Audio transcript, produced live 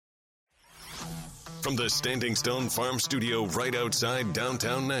From the Standing Stone Farm Studio right outside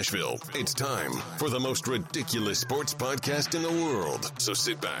downtown Nashville, it's time for the most ridiculous sports podcast in the world. So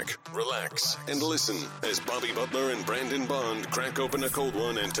sit back, relax, and listen as Bobby Butler and Brandon Bond crack open a cold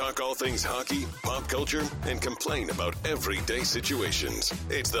one and talk all things hockey, pop culture, and complain about everyday situations.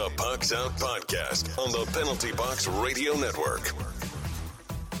 It's the Pucks Out Podcast on the Penalty Box Radio Network.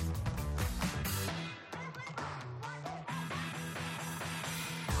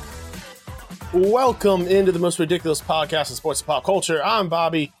 Welcome into the most ridiculous podcast in sports and pop culture. I'm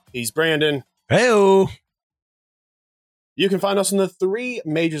Bobby. He's Brandon. Hey-o. You can find us in the three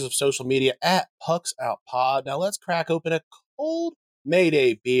majors of social media at Pucks Out Pod. Now let's crack open a cold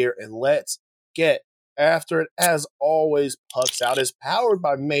Mayday beer and let's get after it. As always, Pucks Out is powered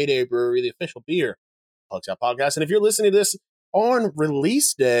by Mayday Brewery, the official beer Pucks Out podcast. And if you're listening to this on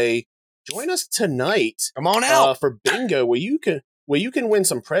release day, join us tonight. Come on out for bingo, where you can win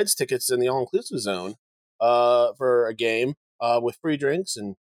some Preds tickets in the all-inclusive zone for a game with free drinks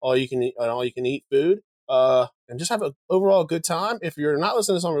and all you can eat food and just have an overall good time. If you're not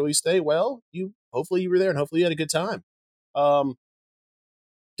listening to this on release day, well, hopefully you were there and hopefully you had a good time. Don't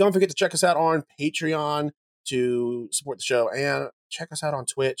forget to check us out on Patreon to support the show and check us out on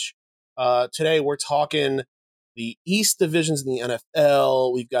Twitch. Today we're talking the East divisions in the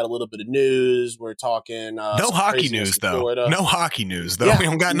NFL. We've got a little bit of news. We're talking no hockey news though. No hockey news though. Yeah, we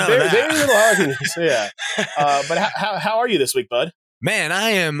don't got none of that. Very little hockey news. Yeah. But how are you this week, bud? Man,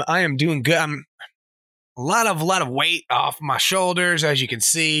 I am doing good. I'm a lot of weight off my shoulders, as you can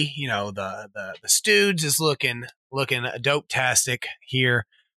see. You know, the Stoods is looking dope-tastic here.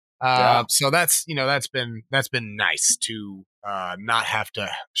 So that's been nice to not have to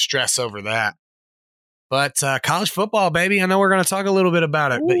stress over that. But college football, baby, I know we're going to talk a little bit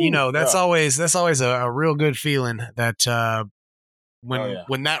about it, but that's always a real good feeling that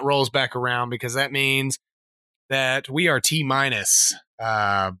when that rolls back around, because that means that we are T-minus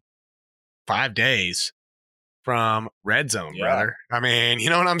 5 days from Red Zone, brother. I mean, you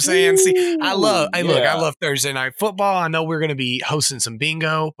know what I'm saying? See, I love Thursday night football. I know we're going to be hosting some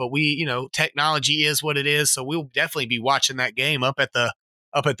bingo, but technology is what it is, so we'll definitely be watching that game up at the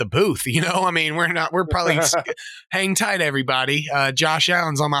booth. I mean, we're probably hang tight, everybody. Josh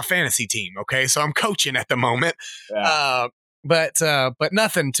Allen's on my fantasy team. Okay. So I'm coaching at the moment. Yeah. But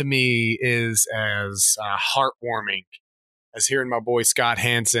nothing to me is as heartwarming as hearing my boy Scott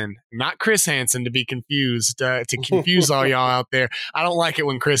Hansen, not Chris Hansen, to be confused, to confuse all y'all out there. I don't like it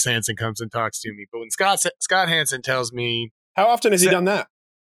when Chris Hansen comes and talks to me, but when Scott Hansen tells me, how often has he done that?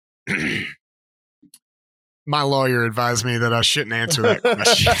 My lawyer advised me that I shouldn't answer that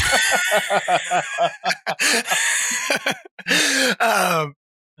question.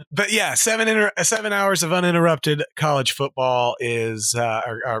 But yeah, 7 hours of uninterrupted college football is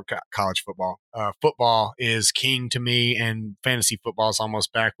football is king to me, and fantasy football is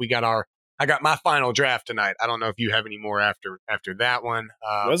almost back. I got my final draft tonight. I don't know if you have any more after that one.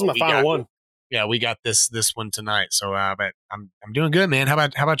 That was my final one. Yeah, we got this one tonight. So, but I'm doing good, man. How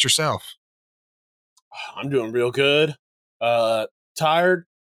about yourself? I'm doing real good. Tired,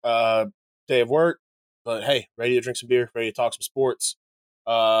 day of work, but hey, ready to drink some beer, ready to talk some sports.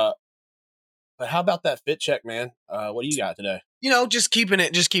 But how about that fit check, man? What do you got today? Just keeping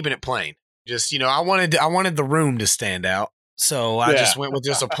it plain. I wanted the room to stand out, so I just went with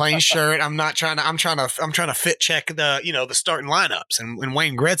just a plain shirt. I'm trying to fit check the the starting lineups and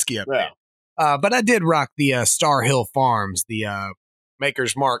Wayne Gretzky up there. But I did rock the Star Hill Farms, the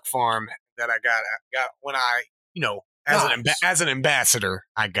Maker's Mark farm that I got when I, as an ambassador,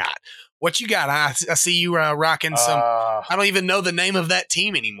 I got. What you got? I see you rocking some. I don't even know the name of that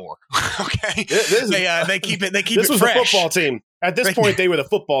team anymore. Okay, they keep it. This was fresh. A football team. At this point, they were the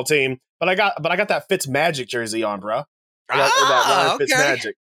football team. But I got that Fitzmagic jersey on, bro. That okay.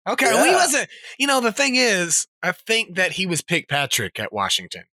 Fitzmagic. Okay, yeah. Well, he wasn't. The thing is, I think that he was Pickpatrick at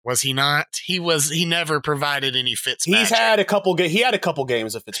Washington. Was he not? He never provided any Fitzmagic. He had a couple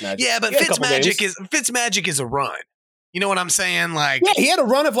games of Fitzmagic. Yeah, but Fitzmagic is a run. You know what I'm saying? Like, yeah, he had a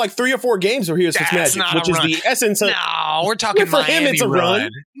run of like 3 or 4 games where he was Fitzmagic, which is the essence of. No, we're talking for Miami him. It's a run.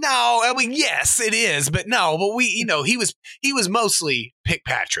 No, I mean, yes, it is, but he was mostly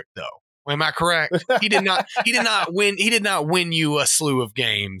Pickpatrick, though. Am I correct? He did not win. He did not win you a slew of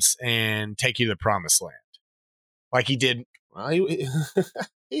games and take you to the promised land like he did. Well,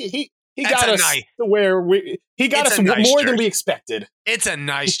 he got us to where he got us more than we expected. It's a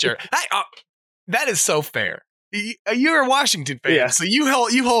nice shirt. That is so fair. You're a Washington fan, so you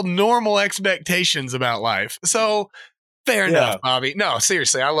hold normal expectations about life. So fair enough, Bobby. No,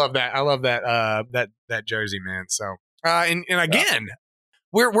 seriously, I love that. I love that jersey, man. So and again,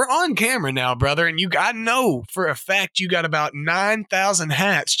 we're on camera now, brother, and I know for a fact you got about 9,000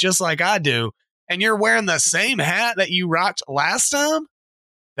 hats just like I do, and you're wearing the same hat that you rocked last time.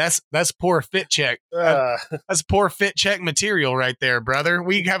 That's poor fit check. That's poor fit check material right there, brother.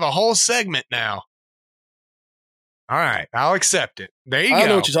 We have a whole segment now. All right, I'll accept it. There you go. I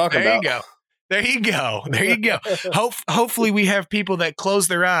know what you're talking about. There you go. There you go. Hopefully we have people that close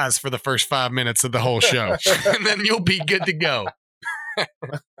their eyes for the first 5 minutes of the whole show, and then you'll be good to go.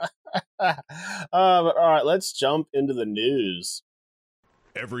 All right, let's jump into the news.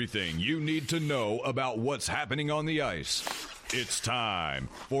 Everything you need to know about what's happening on the ice. It's time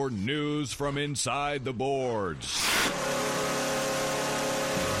for news from inside the boards.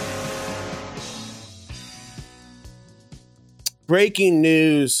 Breaking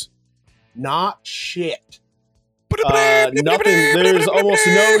news. Not shit. Nothing. There's almost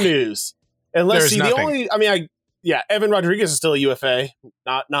no news. Unless Evan Rodriguez is still a UFA.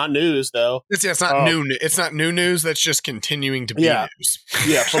 Not news though. It's not new. It's not new news. That's just continuing to be news.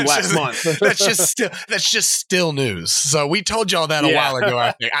 Yeah, from last month. that's just still news. So we told y'all that a while ago.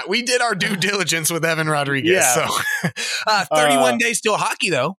 I think we did our due diligence with Evan Rodriguez. Yeah. So 31 days still hockey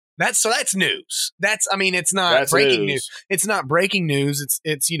though. That's news. It's not breaking news. It's not breaking news.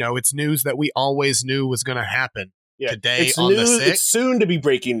 It's news that we always knew was going to happen today it's on news, the 6th. It's soon to be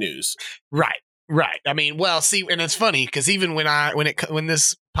breaking news. Right. I mean, well, see, and it's funny because even when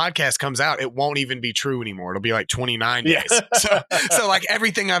this podcast comes out, it won't even be true anymore. It'll be like 29 days. So like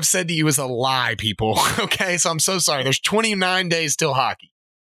everything I've said to you is a lie, people. Okay, so I'm so sorry. There's 29 days till hockey.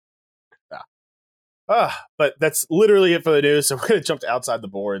 But that's literally it for the news. So we're going to jump to outside the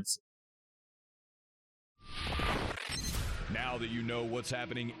boards. Now that you know what's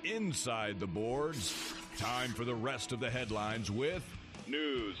happening inside the boards, time for the rest of the headlines with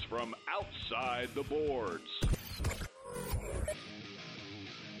news from outside the boards.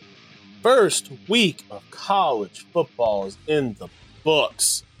 First week of college football is in the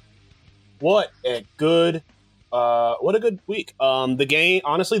books. What a good week. The game,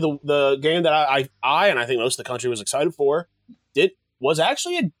 honestly, the game that I and I think most of the country was excited for was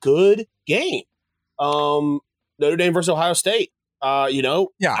actually a good game. Notre Dame versus Ohio State.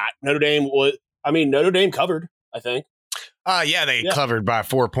 Notre Dame covered, I think. They covered by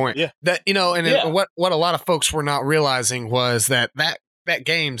 4 points. Yeah. What a lot of folks were not realizing was that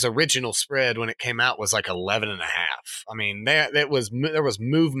game's original spread when it came out was like 11.5. I mean, there was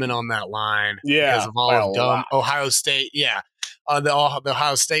movement on that line because of all of dumb Ohio State. Yeah. The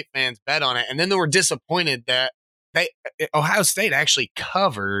Ohio State fans bet on it. And then they were disappointed that Ohio State actually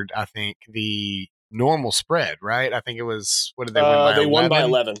covered, I think, the normal spread, right? I think it was, what did they win by? They won by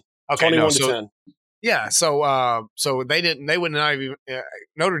 11. Okay, 21-10. Yeah, so they would not even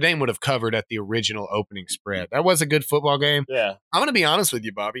Notre Dame would have covered at the original opening spread. That was a good football game. Yeah. I'm going to be honest with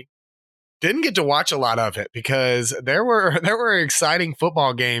you, Bobby. Didn't get to watch a lot of it because there were exciting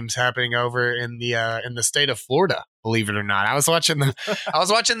football games happening over in the state of Florida, believe it or not. I was watching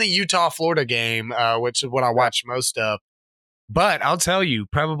the Utah-Florida game, which is what I watched most of. But I'll tell you,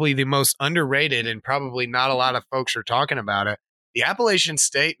 probably the most underrated and probably not a lot of folks are talking about it. The Appalachian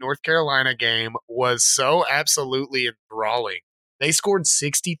State North Carolina game was so absolutely enthralling. They scored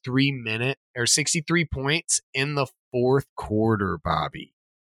 63 points in the fourth quarter, Bobby.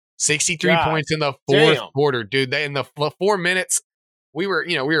 63 points in the fourth quarter, dude. In the 4 minutes, we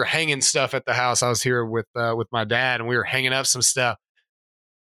were hanging stuff at the house. I was here with my dad, and we were hanging up some stuff.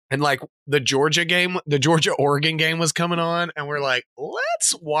 And like the Georgia-Oregon game was coming on, and we're like,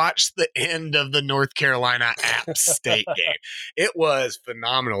 let's watch the end of the North Carolina App State game. It was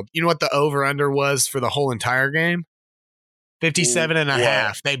phenomenal. You know what the over-under was for the whole entire game?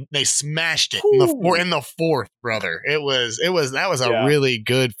 57.5. They smashed it in the fourth, brother. That was a really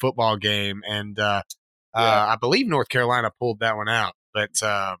good football game, and I believe North Carolina pulled that one out. But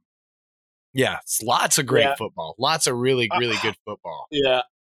it's lots of great football, lots of really good football. Yeah.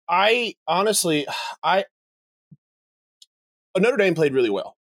 Notre Dame played really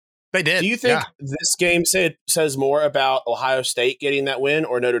well. They did. Do you think this game says more about Ohio State getting that win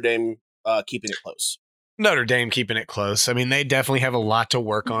or Notre Dame keeping it close? Notre Dame keeping it close. I mean, they definitely have a lot to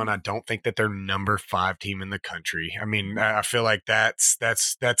work on. I don't think that they're number 5 team in the country. I mean, I feel like that's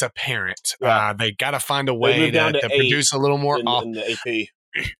apparent. Yeah. They got to find a way to produce a little more in the AP.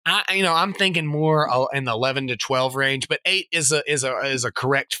 I'm thinking more in the 11 to 12 range, but 8 is a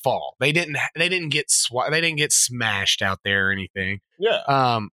correct fall. They didn't get smashed out there or anything.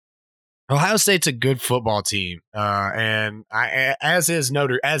 Yeah. Ohio State's a good football team, and as is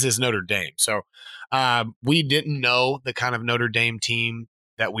Notre Dame. So we didn't know the kind of Notre Dame team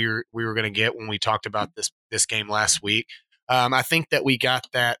that we were going to get when we talked about this game last week. I think that we got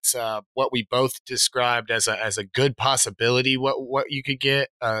that what we both described as a good possibility. What you could get,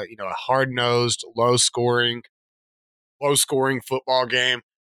 a hard nosed, low scoring football game.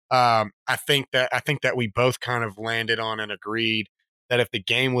 I think that we both kind of landed on and agreed that if the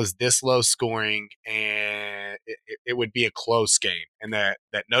game was this low scoring and it would be a close game, and that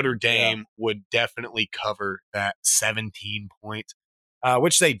Notre Dame would definitely cover that 17 points,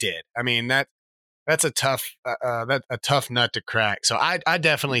 which they did. I mean, that's a tough nut to crack. So I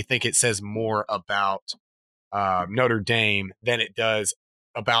definitely think it says more about Notre Dame than it does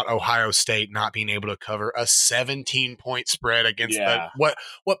about Ohio State not being able to cover a 17-point spread against what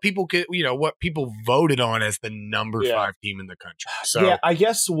people could, what people voted on as the number 5 team in the country. So I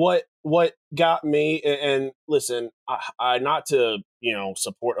guess what got me, and listen, I not to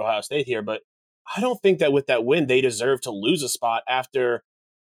support Ohio State here, but I don't think that with that win they deserve to lose a spot after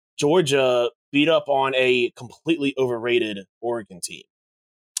Georgia beat up on a completely overrated Oregon team.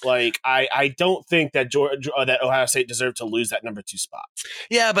 Like, I don't think that that Ohio State deserved to lose that number 2 spot.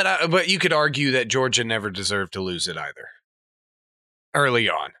 Yeah, but you could argue that Georgia never deserved to lose it either early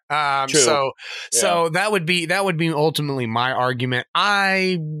on. True. So that would be ultimately my argument.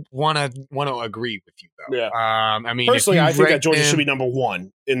 I want to agree with you though. Yeah. I mean, personally, I think that Georgia should be number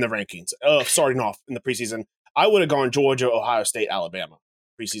 1 in the rankings. Starting off in the preseason, I would have gone Georgia, Ohio State, Alabama.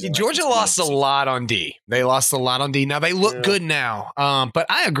 Georgia lost a lot on D. They lost a lot on D. Now they look good now. But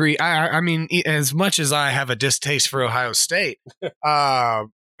I agree. I mean, as much as I have a distaste for Ohio State,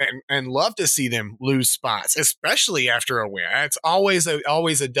 and love to see them lose spots, especially after a win. It's always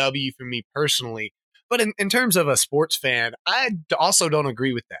a W for me personally. But in terms of a sports fan, I also don't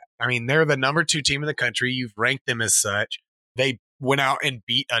agree with that. I mean, they're the number 2 team in the country. You've ranked them as such. They went out and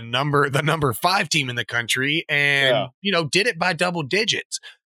beat the number 5 team in the country and, did it by double digits.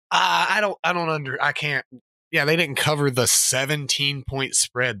 They didn't cover the 17-point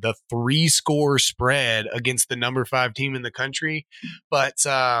spread, the 3-score spread against the number 5 team in the country. But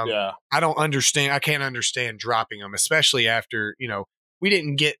I can't understand dropping them, especially after, we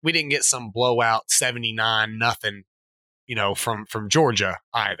didn't get some blowout 79-0. From Georgia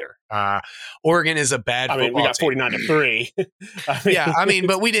either. Oregon is a bad football team. We got 49-3.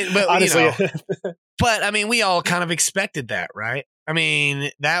 But we didn't. But honestly, but I mean, we all kind of expected that, right? I mean,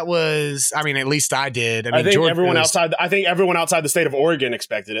 that was. I mean, at least I did. I think everyone outside the state of Oregon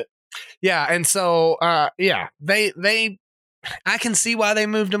expected it. Yeah, and so they. I can see why they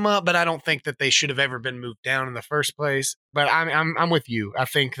moved them up, but I don't think that they should have ever been moved down in the first place. But I'm with you. I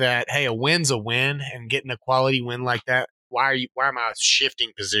think that a win's a win, and getting a quality win like that. Why am I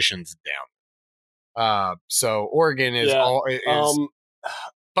shifting positions down? So Oregon is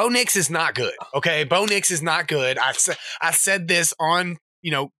Bo Nix is not good. Okay, Bo Nix is not good. I said this on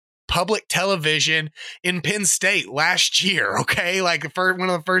public television in Penn State last year. Okay, like one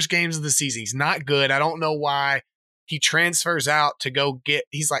of the first games of the season. He's not good. I don't know why. He transfers out to go get.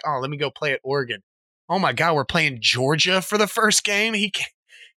 He's like, oh, let me go play at Oregon. Oh my God, we're playing Georgia for the first game. He can't,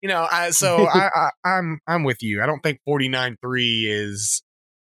 I'm with you. I don't think 49-3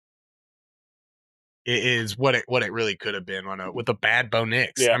 is what it really could have been with a bad Bo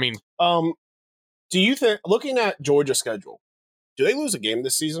Nix. Yeah. I mean, do you think, looking at Georgia's schedule, do they lose a game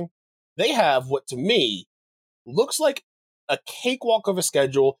this season? They have what to me looks like a cakewalk of a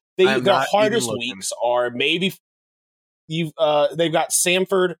schedule. Their hardest weeks are maybe. They've got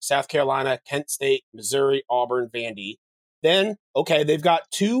Samford, South Carolina, Kent State, Missouri, Auburn, Vandy. Then, they've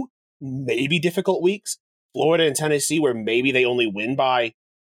got 2 maybe difficult weeks, Florida and Tennessee, where maybe they only win by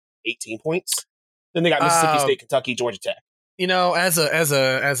 18 points. Then they got Mississippi State, Kentucky, Georgia Tech. As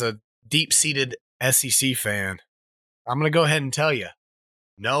a deep-seated SEC fan, I'm going to go ahead and tell you,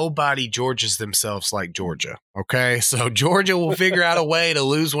 nobody Georgias themselves like Georgia. Okay, so Georgia will figure out a way to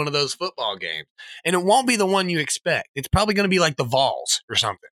lose one of those football games, and it won't be the one you expect. It's probably going to be like the Vols or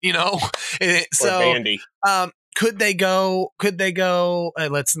something, Or Vandy. Could they go?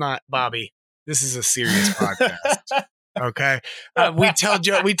 Let's not, Bobby. This is a serious podcast. Okay, we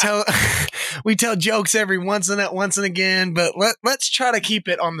tell jokes every once and again, but let's try to keep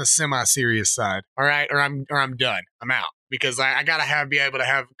it on the semi-serious side. All right, or I'm done. I'm out. Because I gotta be able to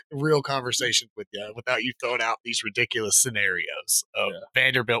have real conversations with you without you throwing out these ridiculous scenarios of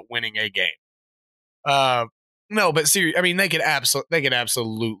Vanderbilt winning a game. No, but seriously, I mean, they could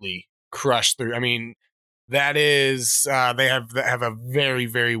absolutely crush through. I mean, that is they have a very,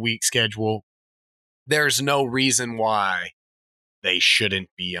 very weak schedule. There's no reason why they shouldn't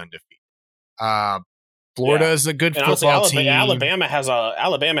be undefeated. Florida is a good And honestly, football team. Alabama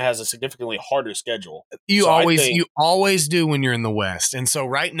has a significantly harder schedule. You always do when you're in the West. And so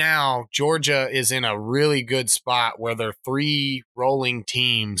right now, Georgia is in a really good spot where their 3 rolling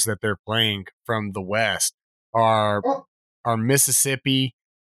teams that they're playing from the West are Mississippi,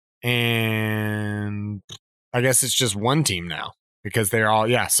 and I guess it's just one team now because they're all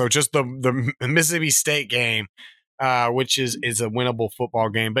So just the Mississippi State game, which is a winnable football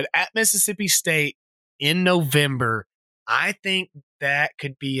game, but at Mississippi State in November, I think that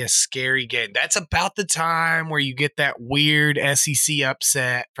could be a scary game. That's about the time where you get that weird SEC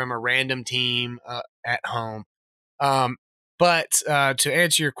upset from a random team at home. But to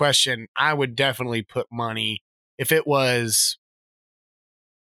answer your question, I would definitely put money if it was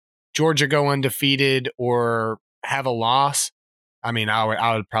Georgia go undefeated or have a loss. I mean,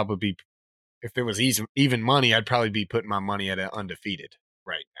 I would probably be, if it was even money, I'd probably be putting my money at an undefeated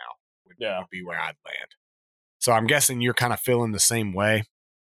right now. Would be where I'd land. So I'm guessing you're kind of feeling the same way.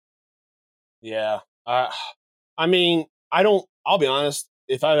 Yeah. I mean, I'll be honest.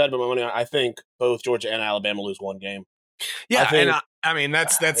 If I had my money on, I think both Georgia and Alabama lose one game. Yeah. I mean,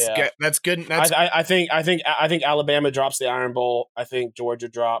 that's good. I think Alabama drops the Iron Bowl. I think Georgia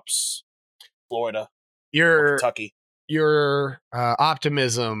drops Florida. Kentucky. Your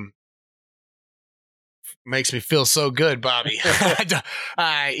optimism makes me feel so good, Bobby.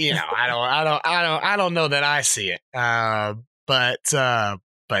 I don't know that I see it. But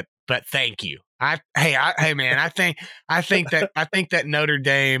thank you. Hey man, I think that Notre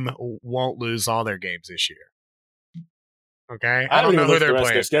Dame won't lose all their games this year. Okay, I don't know who they're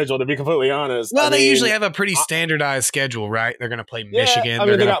playing. Their schedule, to be completely honest. Well, they usually have a pretty standardized schedule, right? They're going to play Michigan.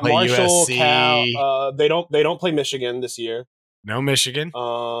 They're going to play Marshall, USC. Cal. They don't play Michigan this year. No Michigan.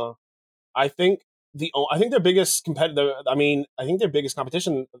 I think their biggest competitor. I think their biggest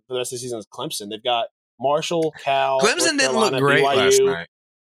competition for the rest of the season is Clemson. They've got Marshall, Cal. Clemson didn't look great BYU, last night.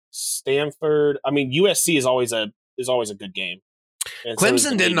 Stanford. I mean, USC is always a good game. And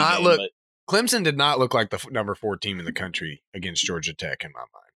Clemson did not look. Clemson did not look like the number 4 team in the country against Georgia Tech in my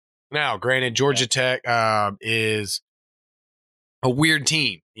mind. Now, granted, Georgia Tech is a weird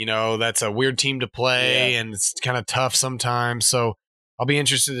team. You know, that's a weird team to play, and it's kind of tough sometimes. So I'll be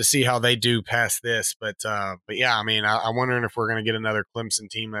interested to see how they do past this. But yeah, I mean, I'm wondering if we're going to get another Clemson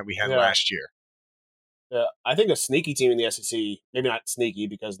team that we had last year. Yeah, I think a sneaky team in the SEC, maybe not sneaky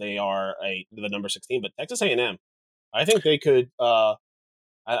because they are the number 16, but Texas A&M. I think they could.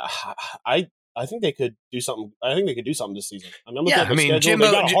 I think they could do something. I think they could do something this season. I'm looking at the schedule.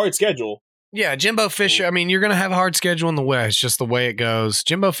 They got a hard schedule. Yeah, Jimbo Fisher. I mean, you're going to have a hard schedule in the West, just the way it goes.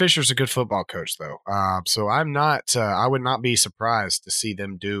 Jimbo Fisher's a good football coach, though. So I'm not. I would not be surprised to see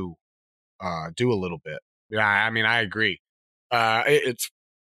them do a little bit. Yeah, I mean, I agree.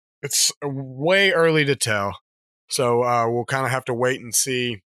 It's way early to tell, so we'll kind of have to wait and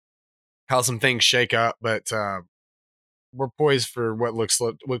see how some things shake up. But we're poised for what looks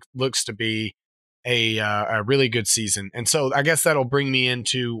to be a really good season. And so I guess that'll bring me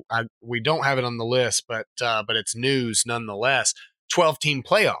into we don't have it on the list, but it's news nonetheless. 12-team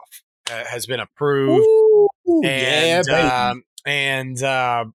playoff has been approved. Ooh, and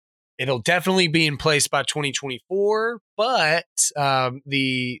it'll definitely be in place by 2024. But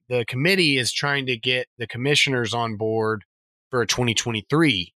the committee is trying to get the commissioners on board for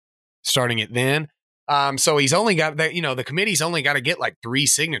 2023, starting it then. So he's only got that, the committee's only got to get like 3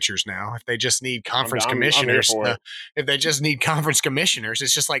 signatures now. If they just need conference commissioners, if they just need conference commissioners,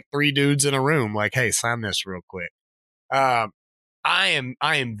 it's just like 3 dudes in a room. Like, hey, sign this real quick. I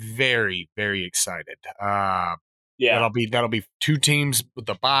am very, very excited. That'll be 2 teams with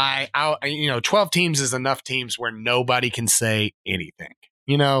the bye out. 12 teams is enough teams where nobody can say anything.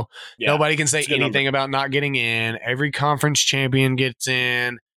 Nobody can say anything about not getting in. Every conference champion gets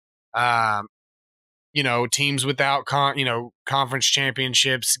in. Teams without conference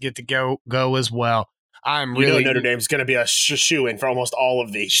championships get to go as well. I'm really Notre Dame's going to be a shoo-in for almost all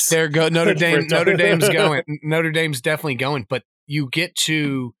of these. There go Notre Dame's going. Notre Dame's definitely going, but you get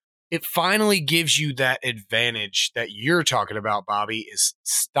to it finally gives you that advantage that you're talking about, Bobby, is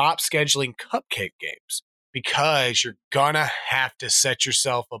stop scheduling cupcake games because you're going to have to set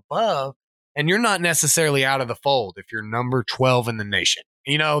yourself above, and you're not necessarily out of the fold if you're number 12 in the nation.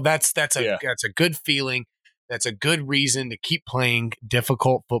 That's a good feeling. That's a good reason to keep playing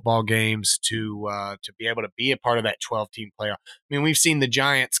difficult football games to be able to be a part of that 12-team playoff. I mean, we've seen the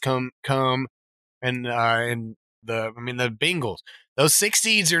Giants come and the Bengals. Those 6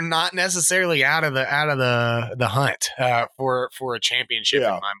 seeds are not necessarily out of the hunt for a championship in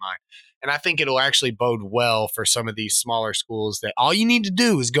my mind. And I think it'll actually bode well for some of these smaller schools that all you need to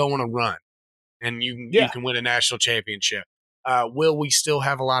do is go on a run. and you can win a national championship. Will we still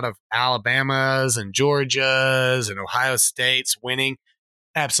have a lot of Alabamas and Georgias and Ohio States winning?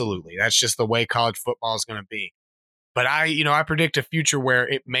 Absolutely. That's just the way college football is going to be. But I predict a future where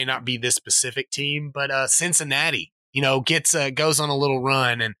it may not be this specific team, but Cincinnati, goes on a little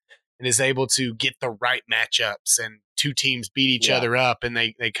run and is able to get the right matchups, and two teams beat each other up, and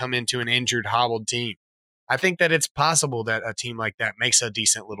they come into an injured, hobbled team. I think that it's possible that a team like that makes a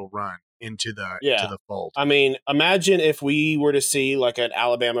decent little run into the fold. I mean, imagine if we were to see like an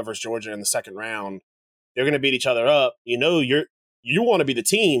Alabama versus Georgia in the second round. They're going to beat each other up. You want to be the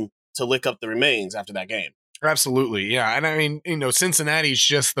team to lick up the remains after that game. Absolutely, yeah. And I mean, Cincinnati's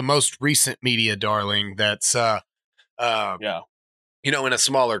just the most recent media darling that's in a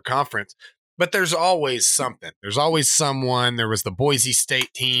smaller conference. But there's always something. There's always someone. There was the Boise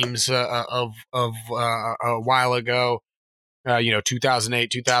State teams of a while ago,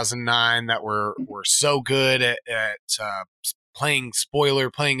 2008, 2009, that were so good at playing spoiler,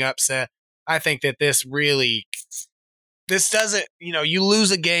 playing upset. I think that this doesn't, you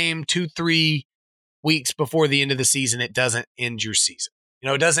lose a game 2-3 weeks before the end of the season, it doesn't end your season.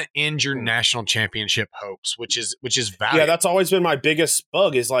 It doesn't end your national championship hopes, which is valuable. Yeah, that's always been my biggest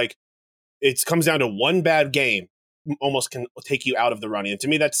bug is like, it comes down to one bad game almost can take you out of the running. And to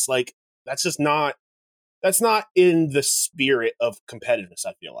me, that's not in the spirit of competitiveness,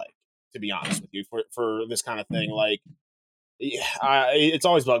 I feel like, to be honest with you, for this kind of thing. Like, it's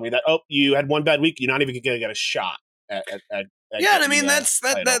always bugged me that, you had one bad week, you're not even going to get a shot at I mean,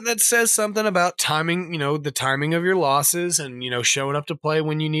 that says something about timing, the timing of your losses and, showing up to play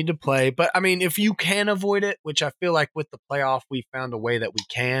when you need to play. But I mean, if you can avoid it, which I feel like with the playoff, we found a way that we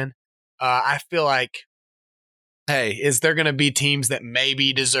can. I feel like, hey, is there going to be teams that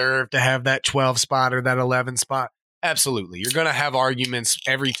maybe deserve to have that 12 spot or that 11 spot? Absolutely. You're going to have arguments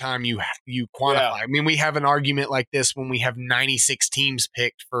every time you quantify. Yeah. I mean, we have an argument like this when we have 96 teams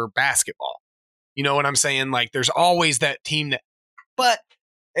picked for basketball. You know what I'm saying? Like, there's always that team that, but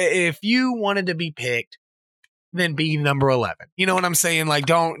if you wanted to be picked, then be number 11. You know what I'm saying? Like,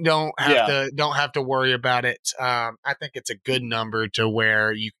 don't have to worry about it. I think it's a good number to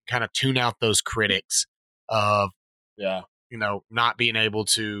where you can kind of tune out those critics of, not being able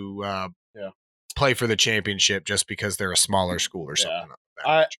to play for the championship just because they're a smaller school or something.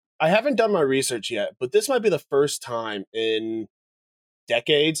 I haven't done my research yet, but this might be the first time in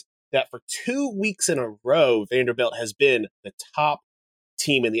decades that for 2 weeks in a row, Vanderbilt has been the top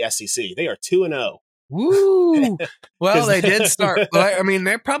team in the SEC. They are 2-0. Woo! Well, they did start. I mean,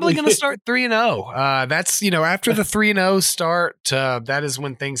 they're probably going to start 3-0. That's after the 3-0 start, that is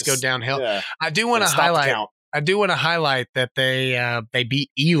when things go downhill. Yeah. I do want to highlight that they beat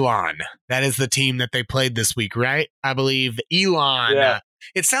Elon. That is the team that they played this week, right? I believe Elon. Yeah.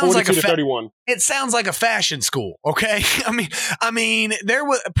 It sounds like 31. It sounds like a fashion school. Okay, I mean, there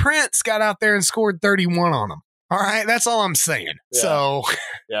was Prince got out there and scored 31 on them. All right, that's all I'm saying. Yeah. So,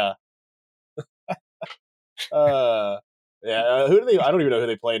 yeah. Who do they? I don't even know who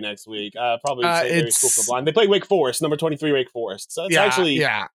they play next week. Probably St. Mary's School for the Blind. They play Wake Forest, number 23 Wake Forest. So it's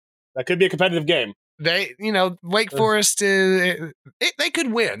that could be a competitive game. They, Wake Forest they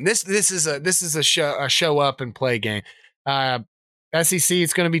could win. This is a show up and play game. SEC,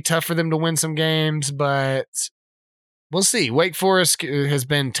 it's going to be tough for them to win some games, but we'll see. Wake Forest has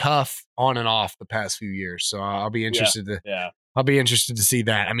been tough on and off the past few years, so I'll be interested I'll be interested to see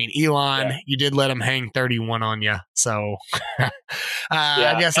that. I mean, Elon, you did let him hang 31 on you, so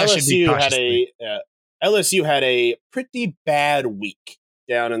I guess I should be cautious. LSU had a pretty bad week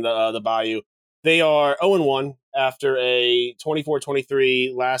down in the Bayou. They are 0-1 after a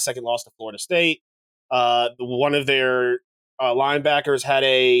 24-23 last-second loss to Florida State. One of their linebackers had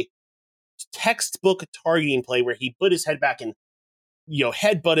a textbook targeting play where he put his head back and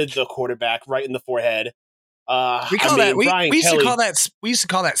head-butted the quarterback right in the forehead. We used to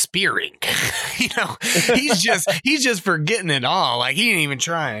call that spearing. He's just forgetting it all. Like, he ain't even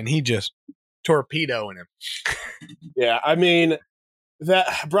trying. He just torpedoing him. Yeah, I mean,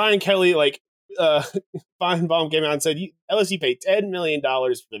 that Brian Kelly, Feinbaum came out and said LSU paid $10 million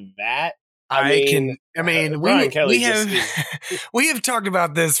for that. We have talked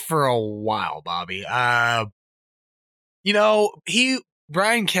about this for a while, Bobby.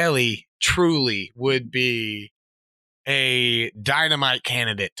 Brian Kelly truly would be a dynamite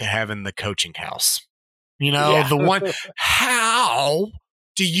candidate to have in the coaching house. The one, how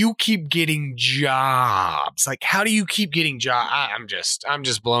do you keep getting jobs? Like, how do you keep getting jobs? I'm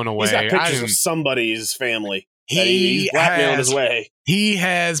just blown away. He's got pictures of somebody's family. he's blackmailing his way. He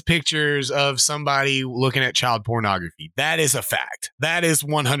has pictures of somebody looking at child pornography. That is a fact. That is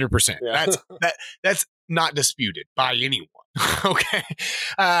 100%. Yeah. That's not disputed by anyone. Okay.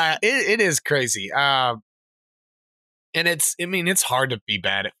 It is crazy. And it's hard to be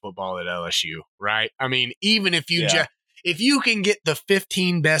bad at football at LSU, right? I mean, even if you if you can get the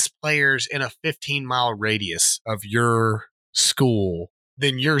 15 best players in a 15-mile radius of your school,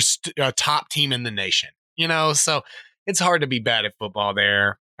 then you're a top team in the nation, so it's hard to be bad at football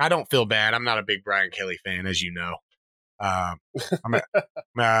there. I don't feel bad. I'm not a big Brian Kelly fan, as you know. I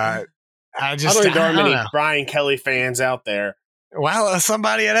don't know many Brian Kelly fans out there. Well,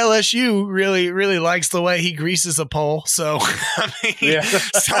 somebody at LSU really, really likes the way he greases a pole. So, I mean,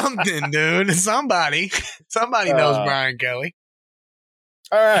 something, dude. Somebody knows Brian Kelly.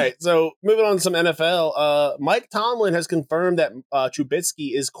 All right. So, moving on to some NFL. Mike Tomlin has confirmed that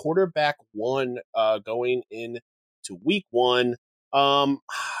Trubisky is quarterback one going into week one. I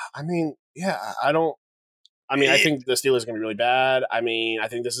think the Steelers are going to be really bad. I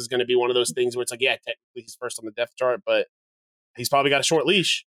think this is going to be one of those things where it's like, technically he's first on the depth chart, but he's probably got a short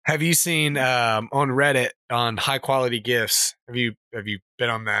leash. Have you seen on Reddit on high quality GIFs? Have you been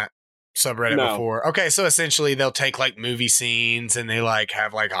on that subreddit before? Okay, so essentially they'll take like movie scenes and they like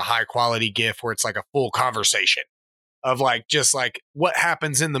have like a high quality GIF where it's like a full conversation of like just like what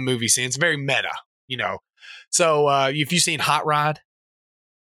happens in the movie scene. It's very meta, So if you've seen Hot Rod,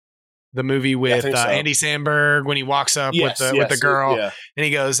 the movie with Andy Samberg when he walks up with the girl and he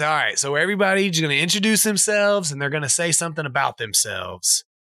goes, all right, so everybody's going to introduce themselves and they're going to say something about themselves.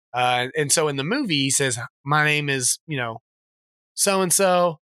 And so in the movie, he says, my name is,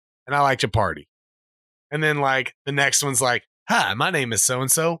 so-and-so and I like to party. And then like the next one's like, hi, my name is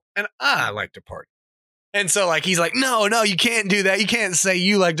so-and-so and I like to party. And so like, he's like, no, you can't do that. You can't say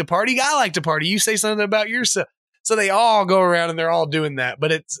you like to party. I like to party. You say something about yourself. So they all go around and they're all doing that.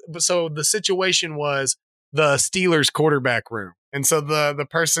 So the situation was the Steelers quarterback room. And so the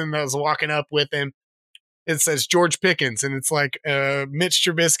person that was walking up with him, it says George Pickens. And it's like Mitch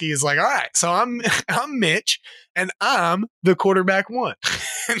Trubisky is like, all right, so I'm Mitch and I'm the quarterback one.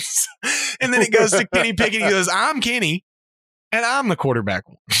 and then it goes to Kenny Pickett. He goes, I'm Kenny and I'm the quarterback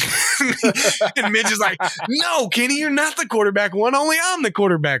one. And Mitch is like, no, Kenny, you're not the quarterback one. Only I'm the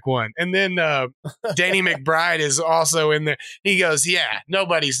quarterback one. And then Danny McBride is also in there. He goes, yeah,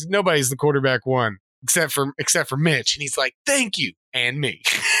 nobody's the quarterback one except for Mitch. And he's like, thank you. And me.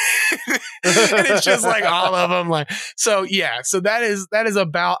 And it's just like all of them. Like, so yeah. So that is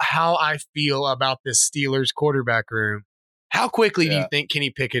about how I feel about this Steelers quarterback room. How quickly do you think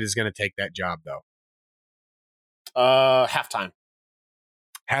Kenny Pickett is going to take that job though? Halftime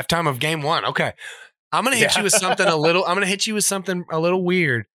of game one. Okay. I'm going to hit you with something a little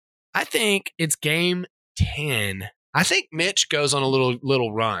weird. I think it's game 10. I think Mitch goes on a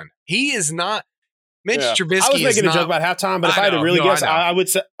little run. He is not Trubisky. I was making a joke about halftime, but if I had to really guess, I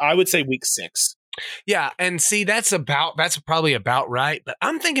would say week 6. Yeah. And see, that's probably about right. But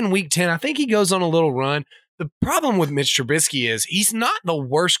I'm thinking week 10. I think he goes on a little run. The problem with Mitch Trubisky is he's not the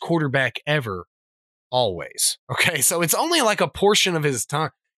worst quarterback ever. Always. Okay. So it's only like a portion of his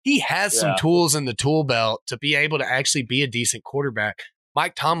time. He has some tools in the tool belt to be able to actually be a decent quarterback.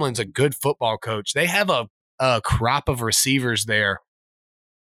 Mike Tomlin's a good football coach. They have a crop of receivers there.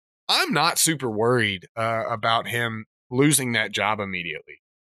 I'm not super worried about him losing that job immediately.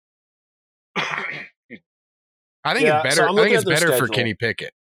 I think it's better for Kenny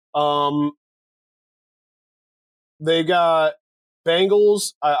Pickett. They got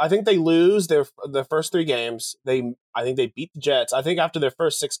Bengals. I think they lose their first 3 games. I think they beat the Jets. I think after their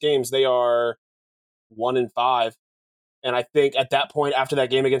first 6 games, they are 1-5. And I think at that point, after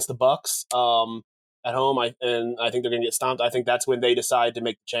that game against the Bucs at home, I think they're going to get stomped. I think that's when they decide to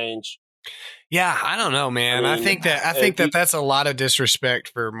make the change. Yeah, I don't know, man. I think that's a lot of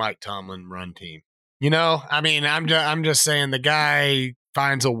disrespect for Mike Tomlin run team. I'm just saying the guy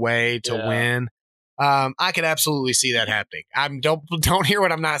finds a way to win. I could absolutely see that happening. Don't hear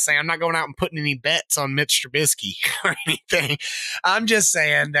what I'm not saying. I'm not going out and putting any bets on Mitch Trubisky or anything. I'm just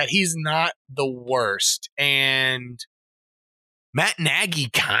saying that he's not the worst. And Matt Nagy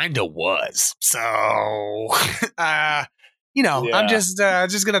kind of was. So, I'm just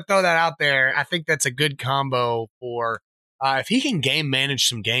going to throw that out there. I think that's a good combo for if he can game manage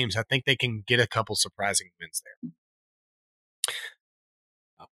some games, I think they can get a couple surprising wins there.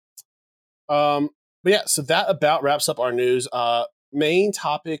 But yeah, so that about wraps up our news. Main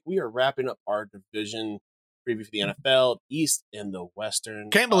topic, we are wrapping up our division preview for the NFL, East and the Western.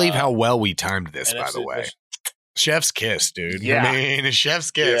 Can't believe how well we timed this, by the way. Chef's kiss, dude. Yeah. I mean, a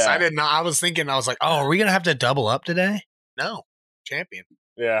chef's kiss. Yeah. I didn't know. I was thinking, I was like, oh, are we going to have to double up today? No. Champion.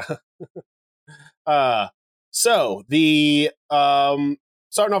 Yeah. So the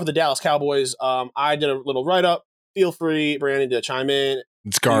starting off with the Dallas Cowboys, I did a little write up. Feel free, Brandon, to chime in.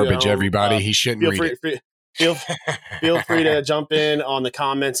 It's garbage, everybody. He shouldn't read it. Feel free to jump in on the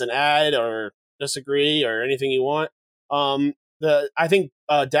comments and add or disagree or anything you want. I think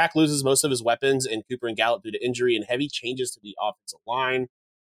Dak loses most of his weapons and Cooper and Gallup due to injury and heavy changes to the offensive line.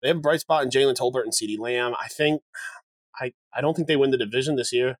 They have a bright spot in Jalen Tolbert and CeeDee Lamb. I don't think they win the division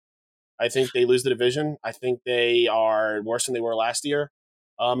this year. I think they lose the division. I think they are worse than they were last year.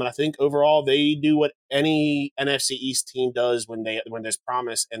 And I think overall they do what any NFC East team does when there's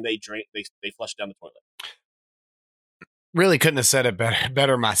promise and they flush down the toilet. Really couldn't have said it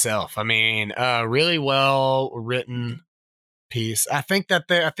better myself. I mean, really well written piece. I think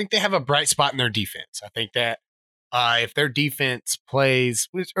they have a bright spot in their defense. I think that if their defense plays,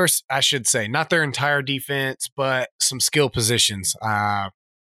 or I should say, not their entire defense, but some skill positions,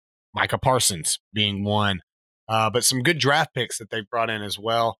 Micah Parsons being one, but some good draft picks that they've brought in as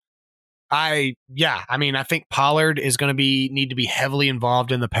well. I think Pollard is going to need to be heavily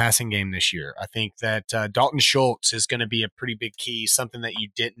involved in the passing game this year. I think that Dalton Schultz is going to be a pretty big key, something that you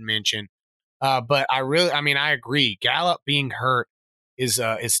didn't mention. But I agree. Gallup being hurt is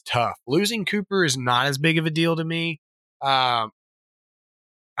tough. Losing Cooper is not as big of a deal to me. I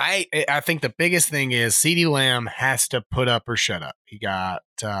think the biggest thing is CeeDee Lamb has to put up or shut up.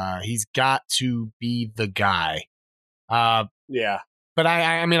 He's got to be the guy. Yeah. But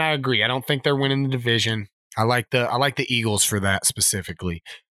I agree. I don't think they're winning the division. I like the Eagles for that specifically.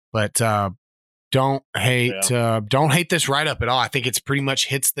 But don't hate this write-up at all. I think it's pretty much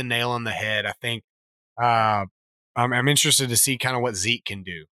hits the nail on the head. I think I'm interested to see kind of what Zeke can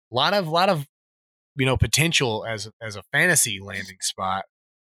do. A lot of potential as a fantasy landing spot.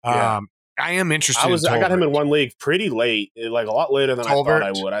 I am interested. I got him in one league pretty late, like a lot later than Tolbert.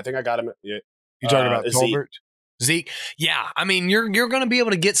 I thought I would. I think I got him. Yeah. You talking about Tolbert? Zeke? Yeah. I mean, you're going to be able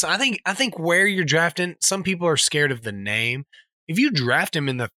to get some. I think where you're drafting, some people are scared of the name. If you draft him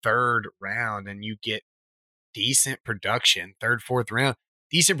in the third round and you get decent production, third, fourth round,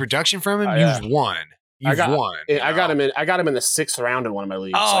 decent production from him, you've won. I got him in the sixth round in one of my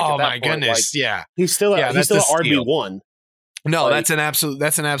leagues. Oh my goodness! Yeah, he's still RB1. No, that's an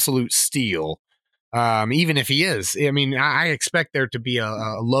absolute steal. Even if he is, I mean, I expect there to be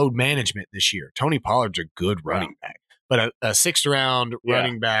a load management this year. Tony Pollard's a good running back, but a sixth round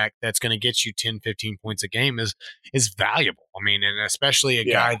running back that's going to get you 10, 15 points a game is valuable. I mean, and especially a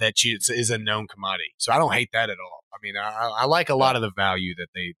guy that is a known commodity. So I don't hate that at all. I mean, I like a lot of the value that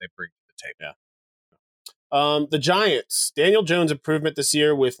they bring to the table. Yeah. The Giants, Daniel Jones improvement this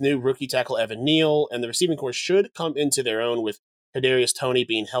year with new rookie tackle Evan Neal, and the receiving corps should come into their own with Kadarius Toney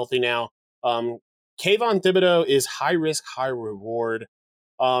being healthy now. Kayvon Thibodeau is high risk, high reward.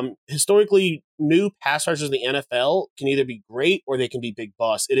 Historically, new pass rushers in the NFL can either be great or they can be big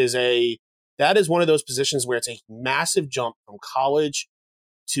busts. That is one of those positions where it's a massive jump from college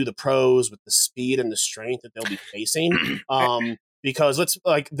to the pros with the speed and the strength that they'll be facing. Because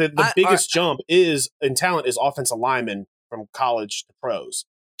the biggest jump is in talent is offensive lineman from college to pros.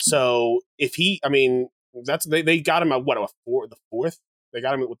 So if they got him at the fourth. They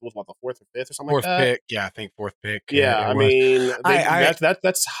got him with the fourth or fifth or something like that. Fourth pick, yeah, I think fourth pick. Yeah, I mean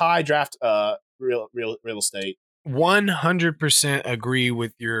that's high draft real estate. 100% agree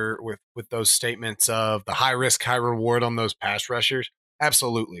with with those statements of the high risk, high reward on those pass rushers.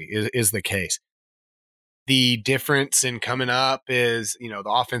 Absolutely is the case. The difference in coming up is, the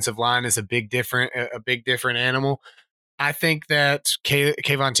offensive line is a big different animal. I think that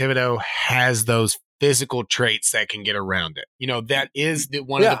Kayvon Thibodeau has those physical traits that can get around it. That is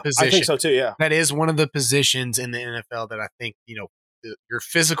one of the positions. I think so too. Yeah, that is one of the positions in the NFL that I think your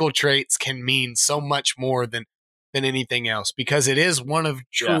physical traits can mean so much more than anything else, because it is one of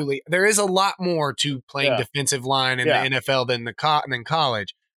truly there is a lot more to playing defensive line in the NFL than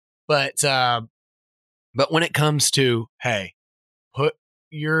college, but when it comes to, hey, put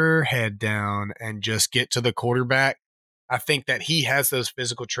your head down and just get to the quarterback, I think that he has those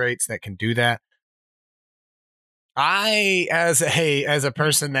physical traits that can do that. As a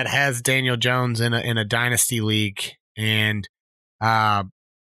person that has Daniel Jones in a dynasty league and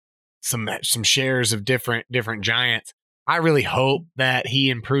some shares of different Giants, I really hope that he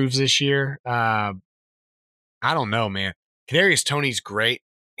improves this year. I don't know, man. Kadarius Toney's great.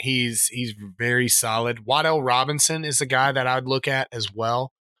 He's very solid. Waddell Robinson is a guy that I'd look at as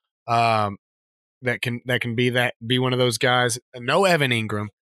well. That can be one of those guys. No Evan Ingram.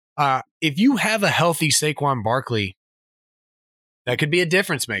 If you have a healthy Saquon Barkley, that could be a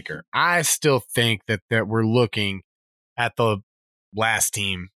difference maker. I still think that we're looking at the last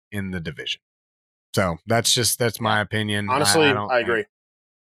team in the division. So that's my opinion. Honestly, I agree.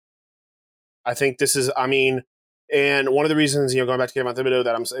 I think this is, and one of the reasons, going back to Kayvon Thibodeau,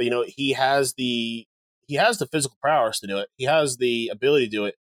 that I'm saying, he has the physical prowess to do it. He has the ability to do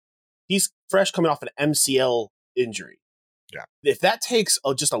it. He's fresh coming off an MCL injury. Yeah. If that takes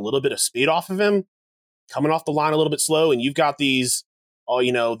just a little bit of speed off of him, coming off the line a little bit slow, and you've got these,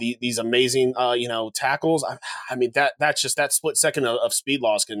 these amazing, tackles. That's just that split second of speed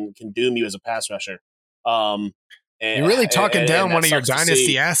loss can doom you as a pass rusher. You're really talking down one of your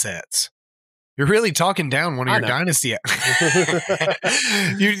dynasty assets. You're really talking down one of your dynasty.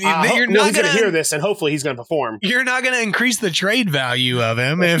 You're not going to hear this, and hopefully he's going to perform. You're not going to increase the trade value of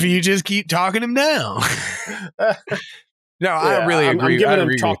him if you just keep talking him down. No, I really agree. I'm giving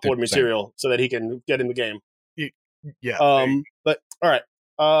him chalkboard material so that he can get in the game. Yeah. But all right,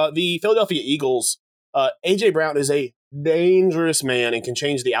 the Philadelphia Eagles. AJ Brown is a dangerous man and can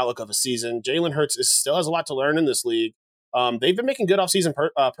change the outlook of a season. Jalen Hurts still has a lot to learn in this league. They've been making good offseason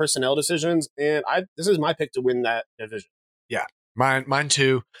personnel decisions, and this is my pick to win that division. Yeah, mine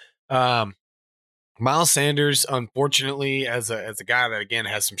too. Miles Sanders, unfortunately, as a guy that again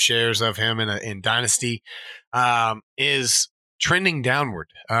has some shares of him in Dynasty, is trending downward.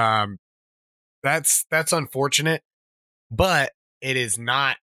 That's unfortunate, but it is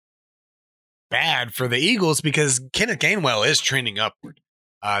not bad for the Eagles because Kenneth Gainwell is trending upward.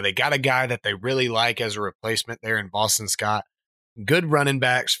 They got a guy that they really like as a replacement there in Boston Scott. Good running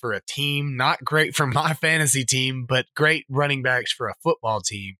backs for a team, not great for my fantasy team, but great running backs for a football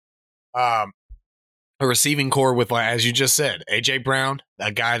team. A receiving core with, as you just said, AJ Brown,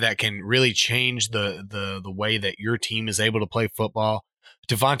 a guy that can really change the way that your team is able to play football.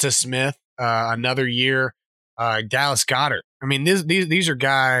 Devonta Smith, another year. Dallas Goedert. I mean, these are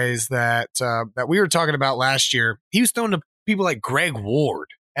guys that we were talking about last year. He was thrown to people like Greg Ward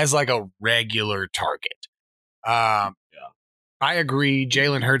as like a regular target. I agree.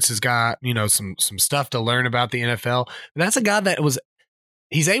 Jalen Hurts has got some stuff to learn about the NFL. But that's a guy that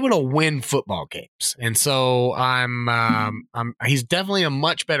he's able to win football games, and so he's definitely a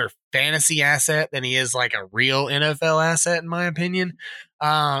much better fantasy asset than he is like a real NFL asset in my opinion.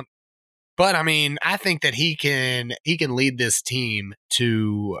 But I mean, I think that he can lead this team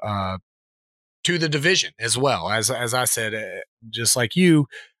to the division as well. As I said, just like you,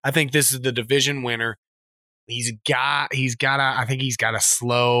 I think this is the division winner. I think he's got to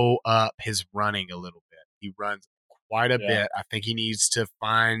slow up his running a little bit. He runs quite a bit. I think he needs to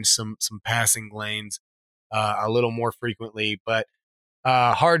find some passing lanes a little more frequently, but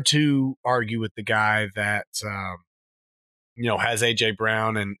hard to argue with the guy that has AJ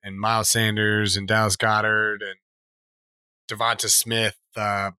Brown and Miles Sanders and Dallas Goedert and Devonta Smith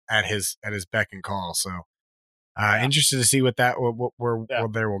at his beck and call. So interested to see where there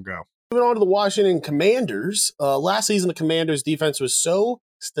will go. Moving on to the Washington Commanders. Last season, the Commanders' defense was so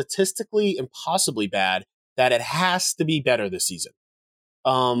statistically impossibly bad that it has to be better this season.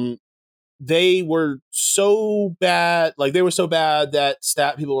 They were so bad,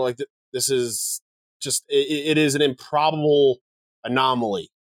 that people were like, "This is just it is an improbable anomaly."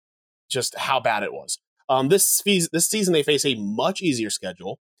 Just how bad it was. This season, they face a much easier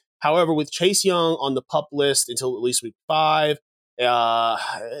schedule. However, with Chase Young on the PUP list until at least week 5,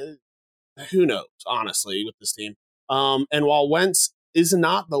 who knows, honestly, with this team. And while Wentz is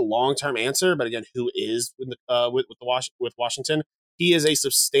not the long-term answer, but again, who is with Washington? He is a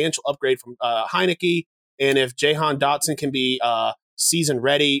substantial upgrade from Heineke. And if Jahan Dotson can be season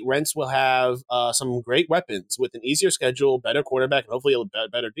ready, Wentz will have some great weapons with an easier schedule, better quarterback, and hopefully a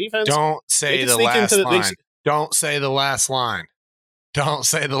better defense. Don't say the last line. Don't say the last line. Don't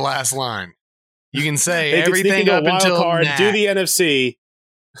say the last line. You can say everything up until card, do the NFC.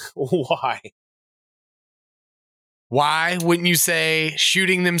 Why? Why wouldn't you say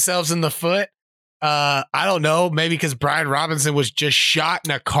shooting themselves in the foot? I don't know. Maybe because Brian Robinson was just shot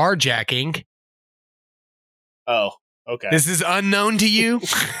in a carjacking. Oh, okay. This is unknown to you.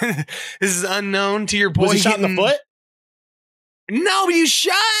 This is unknown to your boy. Was he shot in the foot? No, he was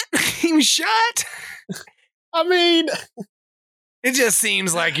shot. He was shot. I mean, it just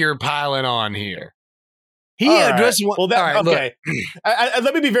seems like you're piling on here. Okay.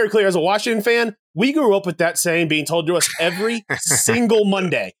 Let me be very clear. As a Washington fan, we grew up with that saying being told to us every single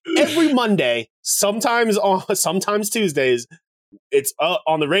Monday. Every Monday, sometimes Tuesdays, it's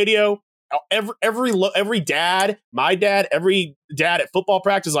on the radio. Every dad, my dad, every dad at football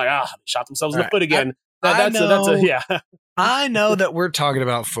practice is like, shot themselves in the foot again. I I know that we're talking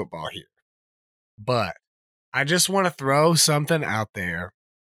about football here, but I just want to throw something out there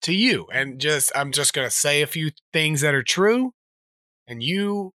to you, and I'm just going to say a few things that are true, and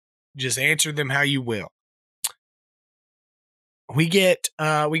you just answer them how you will. We get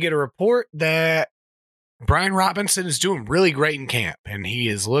a report that Brian Robinson is doing really great in camp, and he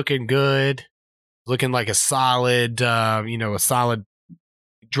is looking good, looking like a solid draft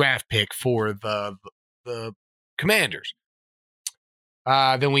pick for the Commanders.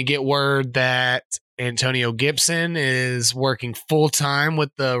 Then we get word that Antonio Gibson is working full-time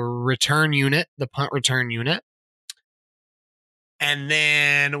with the punt return unit. And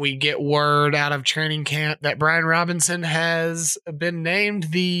then we get word out of training camp that Brian Robinson has been named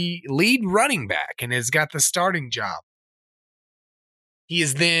the lead running back and has got the starting job. He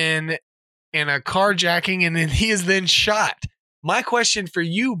is then in a carjacking, and then he is then shot. My question for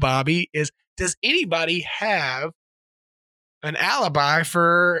you, Bobby, is does anybody have an alibi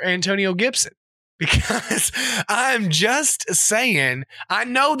for Antonio Gibson? Because I'm just saying, I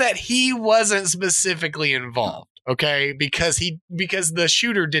know that he wasn't specifically involved, okay? Because the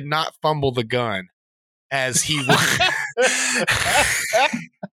shooter did not fumble the gun as he was.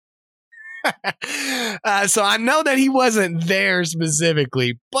 So I know that he wasn't there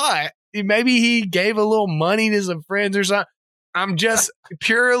specifically, but maybe he gave a little money to some friends or something. I'm just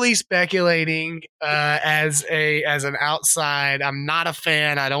purely speculating as an outside. I'm not a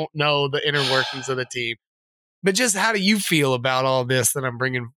fan. I don't know the inner workings of the team. But just how do you feel about all this that I'm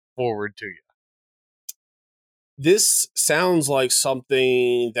bringing forward to you? This sounds like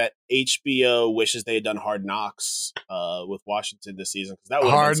something that HBO wishes they had done Hard Knocks with Washington this season. That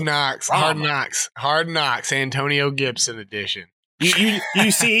Hard Knocks, Antonio Gibson edition.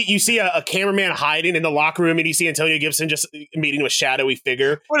 You see a cameraman hiding in the locker room, and you see Antonio Gibson just meeting with shadowy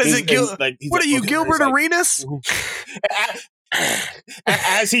figure. What is it? What are you, Gilbert Arenas?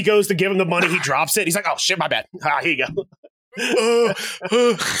 As he goes to give him the money, he drops it. He's like, "Oh shit, my bad." Here you go.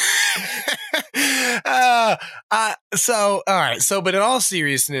 So all right. So, but in all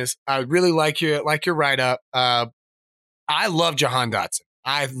seriousness, I really like your write up. I love Jahan Dotson.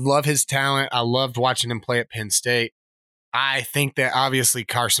 I love his talent. I loved watching him play at Penn State. I think that obviously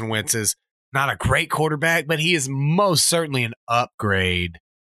Carson Wentz is not a great quarterback, but he is most certainly an upgrade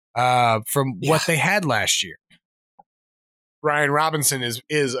from what they had last year. Brian Robinson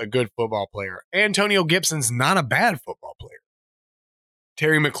is a good football player. Antonio Gibson's not a bad football player.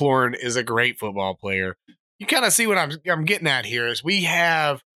 Terry McLaurin is a great football player. You kind of see what I'm getting at here is you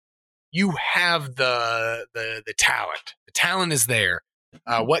have the talent. The talent is there.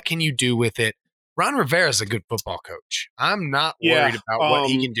 What can you do with it? Ron Rivera is a good football coach. I'm not worried about what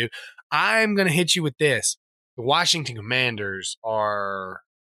he can do. I'm going to hit you with this. The Washington Commanders are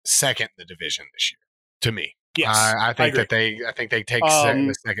second in the division this year, to me. Yes, I think they take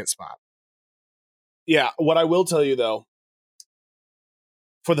the second spot. Yeah, what I will tell you though,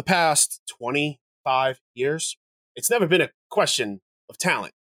 for the past 25 years, it's never been a question of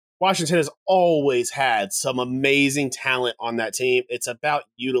talent. Washington has always had some amazing talent on that team. It's about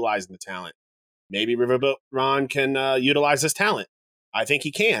utilizing the talent. Maybe Riverboat Ron can utilize this talent. I think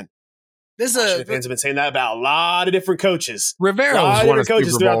he can. Washington fans have been saying that about a lot of different coaches. Rivera was one of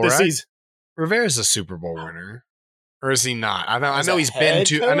coaches throughout this season. Rivera's a Super Bowl winner, or is he not? I know he's been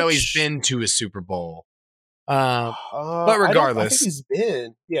to. I know he's been to a Super Bowl. But regardless, I think he's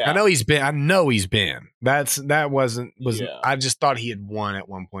been. Yeah, I know he's been. I just thought he had won at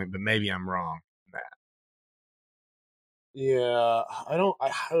one point, but maybe I'm wrong. Yeah, I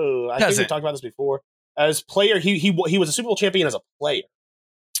think we talked about this before. As player, he was a Super Bowl champion as a player.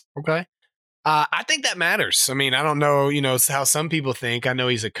 Okay. I think that matters. I mean, I don't know, how some people think. I know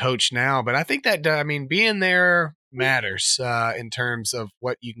he's a coach now, but I think that, being there matters in terms of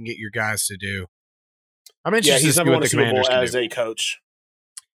what you can get your guys to do. I'm interested he's to see never what won the a Super Commanders Bowl can as do. a coach.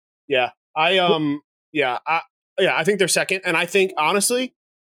 Yeah, I think they're second, and I think honestly,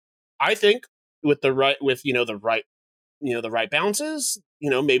 with the right bounces,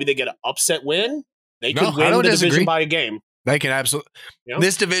 maybe they get an upset win. They could win the division by a game. They can absolutely.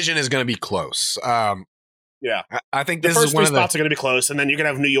 This division is going to be close. Yeah, I think the this first is one three spots are going to be close, and then you're going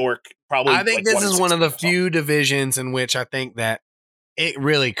to have New York probably. I think this is one of the few divisions in which I think that it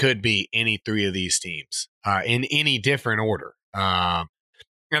really could be any three of these teams in any different order. And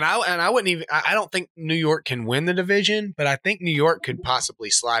I wouldn't even. I don't think New York can win the division, but I think New York could possibly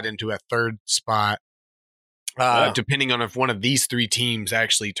slide into a third spot, depending on if one of these three teams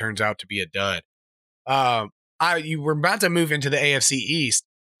actually turns out to be a dud. You were about to move into the AFC East.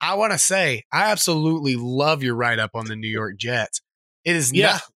 I want to say I absolutely love your write-up on the New York Jets. It is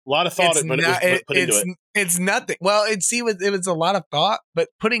Yeah, not. a lot of thought, It's but it not. was put into it. It's nothing. Well, it was a lot of thought, but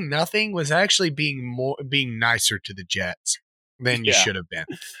putting nothing was actually being nicer to the Jets than you Yeah. should have been.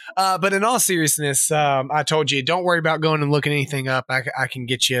 But in all seriousness, I told you, don't worry about going and looking anything up. I can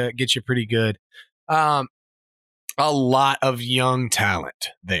get you pretty good. A lot of young talent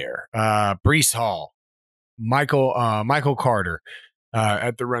there. Breece Hall, Michael Carter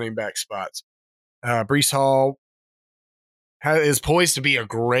at the running back spots. Breece Hall is poised to be a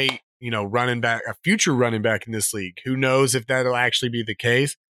great, running back, a future running back in this league. Who knows if that'll actually be the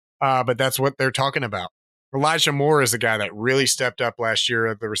case? But that's what they're talking about. Elijah Moore is a guy that really stepped up last year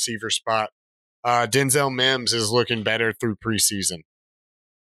at the receiver spot. Denzel Mims is looking better through preseason.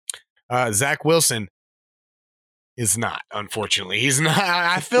 Zach Wilson is not, unfortunately. He's not.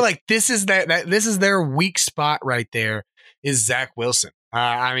 I feel like this is this is their weak spot right there, is Zach Wilson.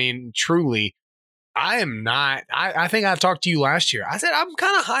 I mean, truly, I am not. I think I talked to you last year. I said I'm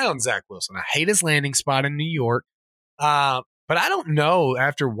kind of high on Zach Wilson. I hate his landing spot in New York. But I don't know,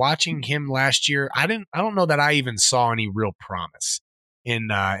 after watching him last year, I don't know that I even saw any real promise in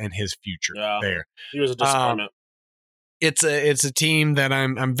his future there. He was a disappointment. It's a team that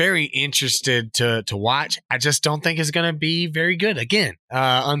I'm very interested to watch. I just don't think it's going to be very good. Again,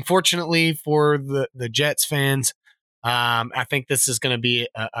 unfortunately for the Jets fans, I think this is going to be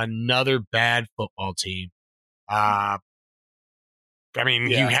another bad football team. I mean,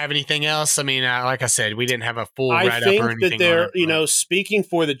 you have anything else? I mean, like I said, we didn't have a full write-up or anything. I think that they're, speaking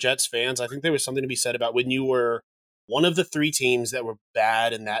for the Jets fans, I think there was something to be said about when you were one of the three teams that were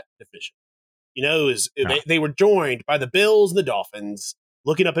bad in that division. They were joined by the Bills and the Dolphins,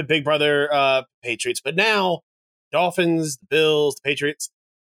 looking up at Big Brother Patriots. But now, Dolphins, the Bills, the Patriots,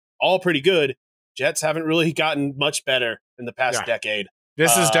 all pretty good. Jets haven't really gotten much better in the past decade.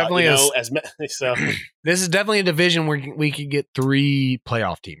 This is definitely this is definitely a division where we could get 3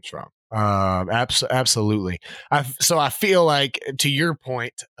 playoff teams from. Absolutely. So I feel like, to your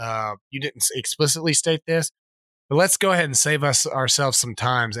point, you didn't explicitly state this, but let's go ahead and save ourselves some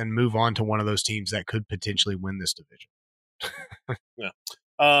times and move on to one of those teams that could potentially win this division.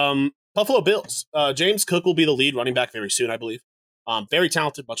 Buffalo Bills. James Cook will be the lead running back very soon, I believe. Very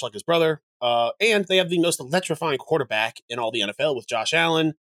talented, much like his brother. And they have the most electrifying quarterback in all the NFL with Josh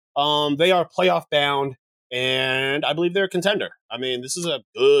Allen. They are playoff bound, and I believe they're a contender. I mean, this is a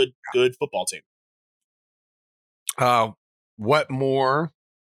good football team. What more?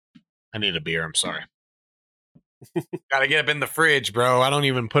 I need a beer. I'm sorry. Got to get up in the fridge, bro. I don't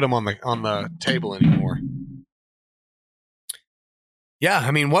even put them on the table anymore. Yeah,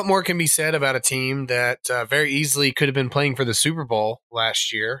 I mean, what more can be said about a team that very easily could have been playing for the Super Bowl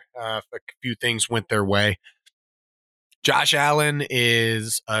last year if a few things went their way? Josh Allen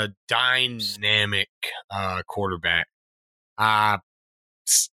is a dynamic quarterback. Stefon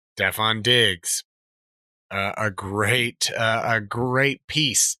Diggs, a great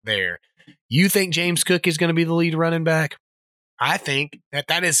piece there. You think James Cook is going to be the lead running back? I think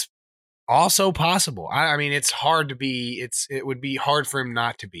that is also possible. I mean, it's hard to be. It would be hard for him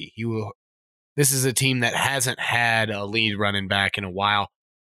not to be. This is a team that hasn't had a lead running back in a while.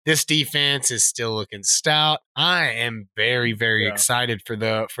 This defense is still looking stout. I am very, very excited for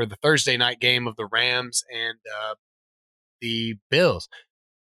the Thursday night game of the Rams and the Bills.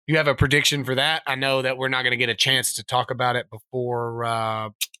 You have a prediction for that? I know that we're not going to get a chance to talk about it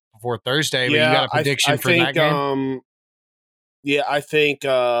before Thursday, but you got a prediction for that game? I think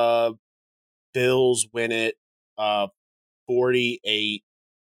Bills win it 48-41.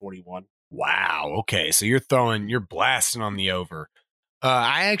 Wow. Okay. So you're blasting on the over.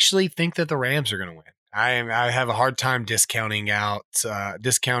 I actually think that the Rams are going to win. I have a hard time discounting Sean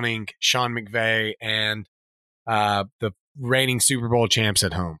McVay and the reigning Super Bowl champs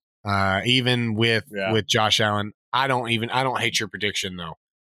at home. Even with Josh Allen, I don't hate your prediction though.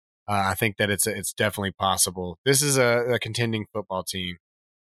 I think that it's definitely possible. This is a contending football team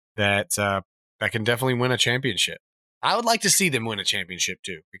that can definitely win a championship. I would like to see them win a championship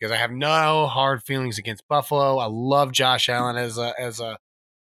too, because I have no hard feelings against Buffalo. I love Josh Allen as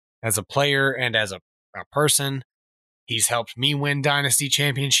a player and as a person. He's helped me win dynasty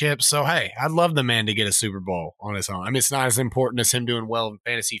championships. So, hey, I'd love the man to get a Super Bowl on his own. I mean, it's not as important as him doing well in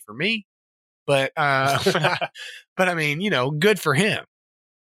fantasy for me, but I mean, good for him.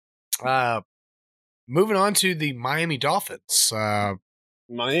 Moving on to the Miami Dolphins.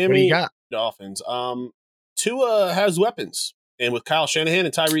 Miami Dolphins. Tua has weapons, and with Kyle Shanahan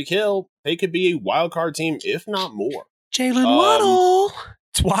and Tyreek Hill, they could be a wild card team, if not more. Jalen Waddle.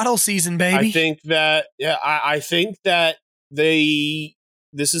 It's Waddle season, baby. I think that I think that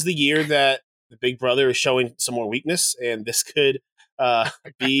this is the year that the big brother is showing some more weakness, and this could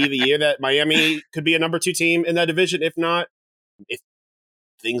be the year that Miami could be a number 2 team in that division. If not, if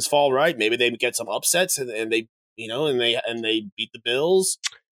things fall right, maybe they get some upsets and they beat the Bills.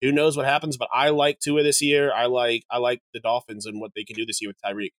 Who knows what happens? But I like Tua this year. I like the Dolphins and what they can do this year with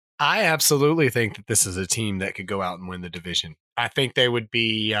Tyreek. I absolutely think that this is a team that could go out and win the division. I think they would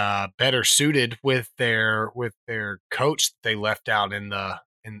be better suited with their coach that they left out in the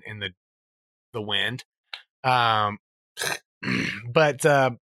wind. But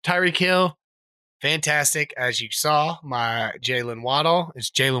Tyreek Hill, fantastic. As you saw, my Jalen Waddle.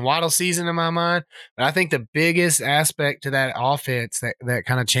 It's Jalen Waddle season in my mind. But I think the biggest aspect to that offense that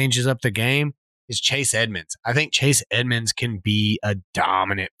kind of changes up the game is Chase Edmonds. I think Chase Edmonds can be a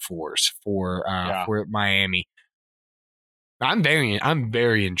dominant force for Miami. I'm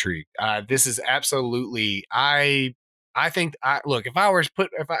very intrigued. This is absolutely. I think. Look, if I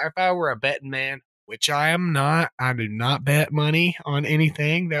were a betting man, which I am not, I do not bet money on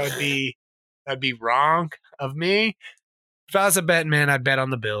anything. That'd be wrong of me. If I was a betting man, I'd bet on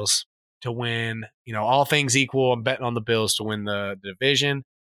the Bills to win. All things equal, I'm betting on the Bills to win the division.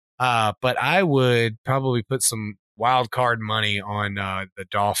 But I would probably put some wild card money on the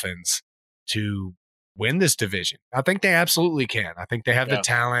Dolphins to win this division. I think they absolutely can. I think they have the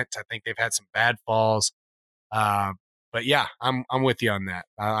talent. I think they've had some bad falls. But yeah, I'm with you on that.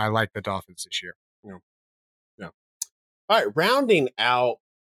 I like the Dolphins this year. Yeah. All right, rounding out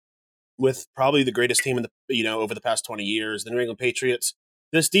with probably the greatest team in the over the past 20 years, the New England Patriots.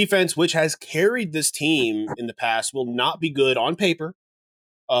 This defense, which has carried this team in the past, will not be good on paper.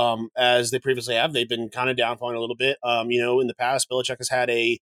 As they previously have. They've been kind of downfalling a little bit. In the past, Belichick has had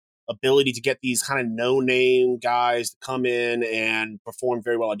a ability to get these kind of no-name guys to come in and perform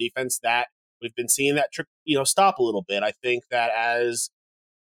very well on defense. That we've been seeing that trick, stop a little bit. I think that as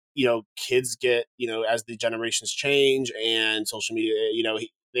kids get, as the generations change and social media,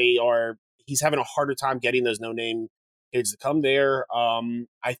 he's having a harder time getting those no-name kids to come there.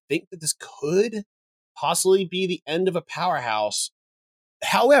 I think that this could possibly be the end of a powerhouse.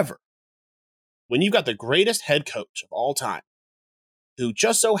 However, when you've got the greatest head coach of all time, who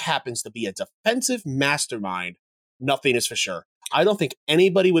just so happens to be a defensive mastermind, nothing is for sure. I don't think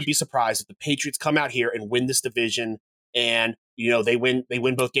anybody would be surprised if the Patriots come out here and win this division and, they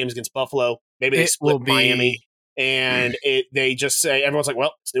win both games against Buffalo. Maybe they split Miami and they just say, everyone's like,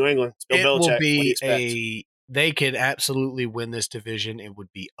 well, it's New England. It's Bill Belichick. They could absolutely win this division. It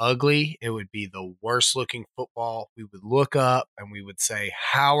would be ugly. It would be the worst looking football. We would look up and we would say,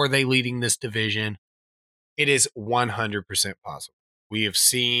 how are they leading this division? It is 100% possible. We have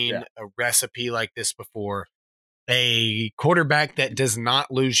seen a recipe like this before. A quarterback that does not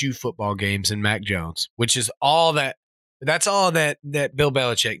lose you football games in Mac Jones, which is that's all that Bill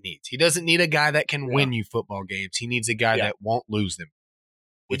Belichick needs. He doesn't need a guy that can win you football games. He needs a guy that won't lose them.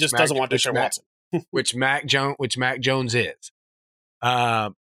 He just doesn't want Deshaun Watson. which Mac Jones is. I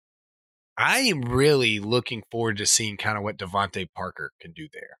am really looking forward to seeing kind of what Devontae Parker can do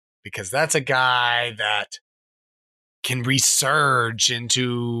there, because that's a guy that can resurge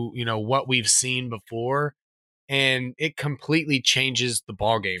into, what we've seen before, and it completely changes the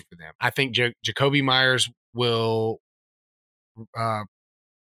ball game for them. I think Jacoby Myers will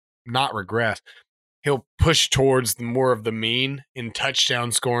not regress. He'll push towards more of the mean in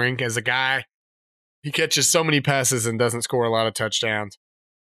touchdown scoring as a guy. He catches so many passes and doesn't score a lot of touchdowns.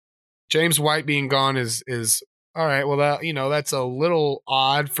 James White being gone is all right. Well, that's a little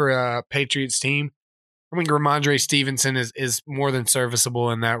odd for a Patriots team. I mean, Ramondre Stevenson is more than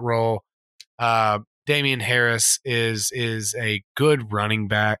serviceable in that role. Damian Harris is a good running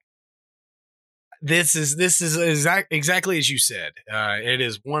back. This is exactly as you said. It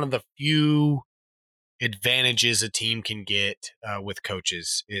is one of the few advantages a team can get with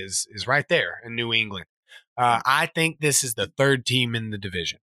coaches is right there in New England. I think this is the third team in the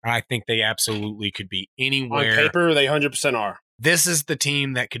division. I think they absolutely could be anywhere. On paper, they 100% are. This is the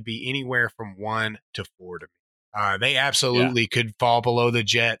team that could be anywhere from 1 to 4 to me. They absolutely could fall below the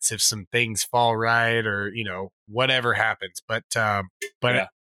Jets if some things fall right or, whatever happens. But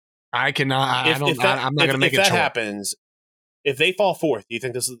I cannot. I'm not going to make a choice. If that happens, if they fall fourth, do you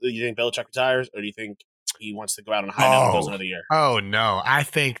think Belichick retires, or do you think he wants to go out on a high note and goes another year? Oh no, I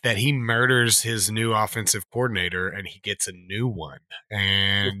think that he murders his new offensive coordinator and he gets a new one,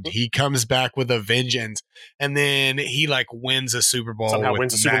 and he comes back with a vengeance, and then he wins a Super Bowl. Somehow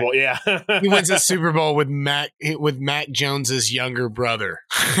wins a Super Bowl, yeah. He wins a Super Bowl with Mac Jones's younger brother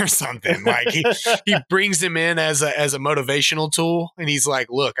or something. He brings him in as a motivational tool, and he's like,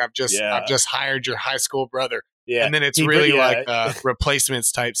 "Look, I've just hired your high school brother." Yeah. And then it's really like a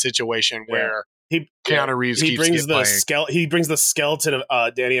replacements type situation where Keanu Reeves keeps brings the playing. he brings the skeleton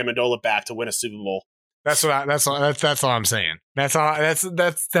of Danny Amendola back to win a Super Bowl. That's all I'm saying. That's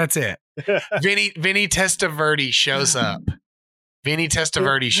it. Vinny Testaverde shows up. Vinny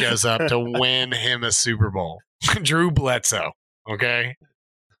Testaverde shows up to win him a Super Bowl. Drew Bledsoe. Okay.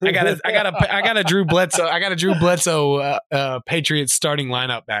 I got a Drew Bledsoe Patriots starting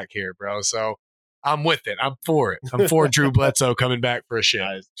lineup back here, bro. So I'm with it. I'm for it. I'm for Drew Bledsoe coming back for a shit.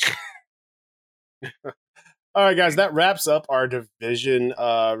 Nice. All right, guys, that wraps up our division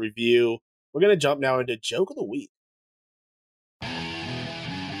review. We're going to jump now into Joke of the Week.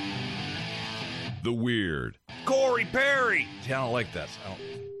 The weird. Corey Perry. See, I don't like that.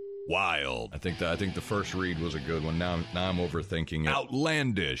 Wild. I think the first read was a good one. Now I'm overthinking it.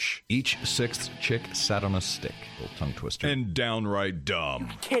 Outlandish. Each sixth chick sat on a stick. Little tongue twister. And downright dumb.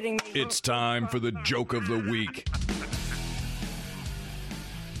 You kidding me? It's time for the Joke of the Week.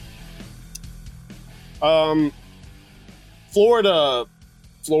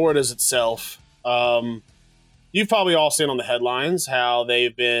 Florida's itself. You've probably all seen on the headlines how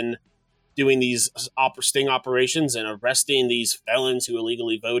they've been doing these sting operations and arresting these felons who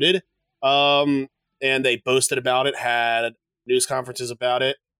illegally voted. And they boasted about it, had news conferences about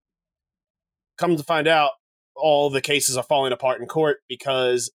it. Come to find out, all the cases are falling apart in court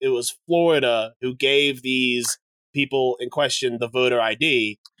because it was Florida who gave these people in question the voter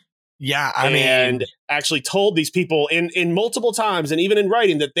ID. Yeah, and actually told these people in multiple times and even in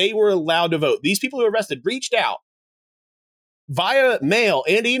writing that they were allowed to vote. These people who were arrested reached out via mail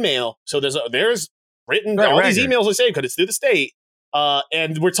and email. So there's written all these emails are saying because it's through the state.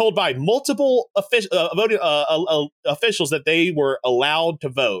 And we're told by multiple voting officials that they were allowed to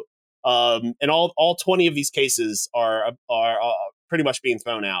vote. And all 20 of these cases are pretty much being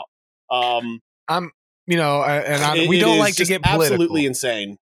thrown out. We don't like to get political. Absolutely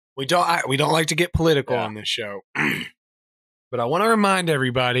insane. We don't like to get political on this show. But I want to remind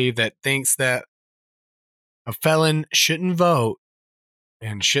everybody that thinks that a felon shouldn't vote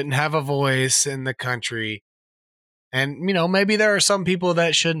and shouldn't have a voice in the country. And, maybe there are some people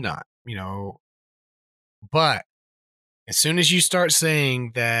that should not, but as soon as you start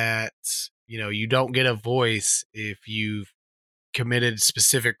saying that, you don't get a voice if you've committed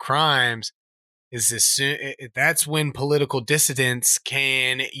specific crimes, that's when political dissidents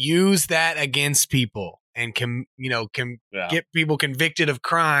can use that against people and can get people convicted of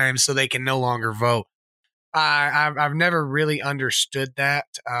crimes so they can no longer vote. I've never really understood that.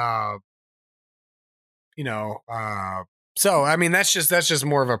 So I mean that's just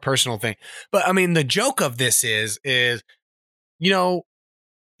more of a personal thing. But I mean the joke of this is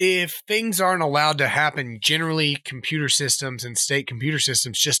if things aren't allowed to happen, generally computer systems and state computer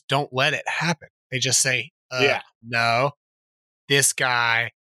systems just don't let it happen. They just say, no, this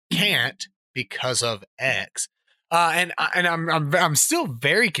guy can't because of X. And I'm still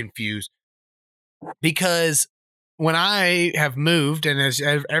very confused because when I have moved, and as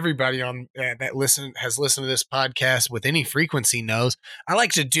everybody on that has listened to this podcast with any frequency knows, I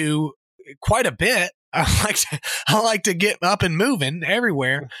like to do quite a bit. I like to get up and moving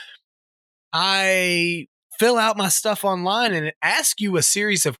everywhere. I fill out my stuff online and ask you a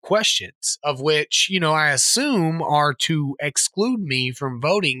series of questions, of which, I assume are to exclude me from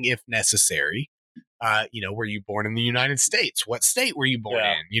voting if necessary. Were you born in the United States? What state were you born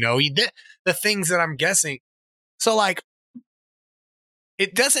in? The things that I'm guessing. So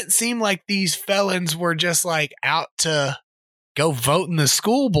it doesn't seem like these felons were just out to go vote in the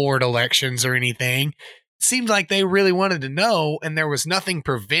school board elections or anything. Seemed like they really wanted to know, and there was nothing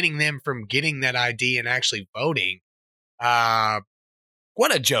preventing them from getting that ID and actually voting.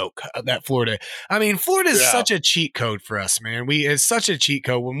 What a joke that Florida. I mean, Florida is such a cheat code for us, man. It's such a cheat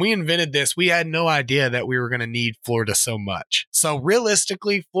code. When we invented this, we had no idea that we were going to need Florida so much. So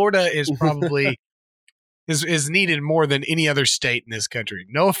realistically, Florida is probably is needed more than any other state in this country.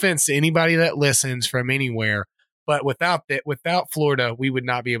 No offense to anybody that listens from anywhere, but without Florida, we would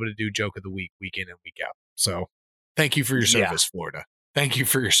not be able to do Joke of the Week, week in and week out. So thank you for your service, Florida. Thank you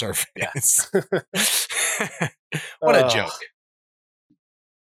for your service. Yes. What a joke.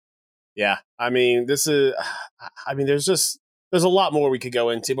 Yeah. I mean, there's a lot more we could go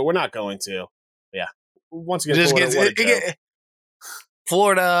into, but we're not going to. Yeah. Once again,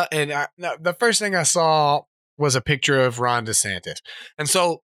 Florida. And the first thing I saw was a picture of Ron DeSantis. And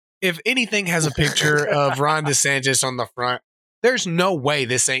so if anything has a picture of Ron DeSantis on the front, there's no way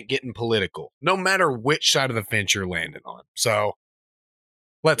this ain't getting political, no matter which side of the fence you're landing on. So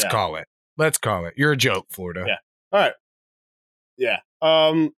let's call it. You're a joke, Florida. Yeah. All right. Yeah.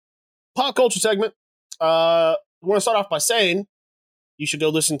 Pop culture segment. I want to start off by saying you should go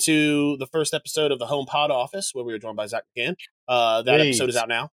listen to the first episode of the Home Pod Office, where we were joined by Zach McCann. That episode is out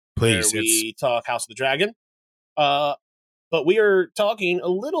now. Please, where we talk House of the Dragon. But we are talking a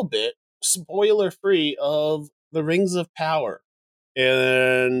little bit spoiler-free of the Rings of Power.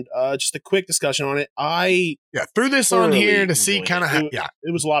 And just a quick discussion on it. I threw this on here to see kind of how.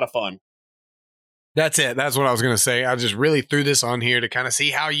 It was a lot of fun. That's it. That's what I was going to say. I just really threw this on here to kind of see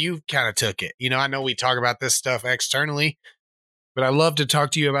how you kind of took it. I know we talk about this stuff externally, but I love to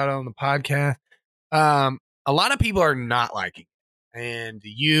talk to you about it on the podcast. A lot of people are not liking it. And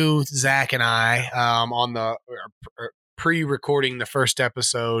you, Zach, and I, on the pre-recording the first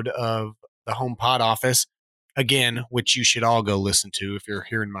episode of the Home Pod Office, again, which you should all go listen to if you're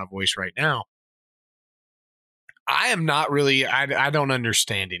hearing my voice right now. I am not really, I don't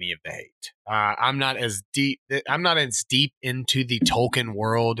understand any of the hate. I'm not as deep into the Tolkien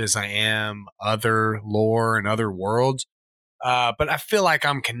world as I am other lore and other worlds. But I feel like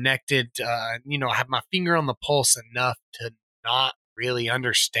I'm connected, I have my finger on the pulse enough to not really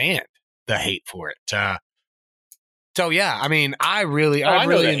understand the hate for it. So yeah, I mean, I really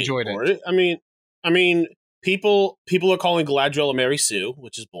enjoyed it. I mean, people are calling Galadriel a Mary Sue,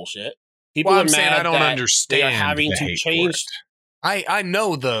 which is bullshit. People are mad I don't understand. They are having to change. I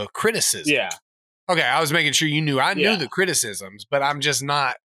know the criticism. Yeah. Okay, I was making sure you knew. I knew the criticisms, but I'm just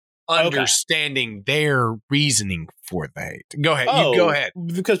not understanding their reasoning for the hate. Go ahead. You go ahead.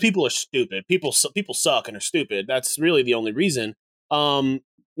 Because people are stupid. People suck and are stupid. That's really the only reason. The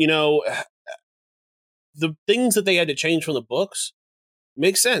things that they had to change from the books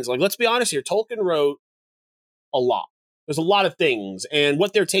makes sense. Like, let's be honest here. Tolkien wrote a lot. There's a lot of things, and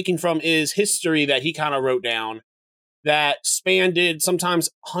what they're taking from is history that he kind of wrote down that spanned sometimes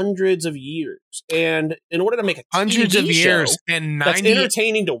hundreds of years. And in order to make a hundreds TV of years show and that's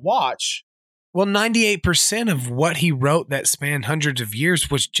entertaining to watch. Well, 98% of what he wrote that spanned hundreds of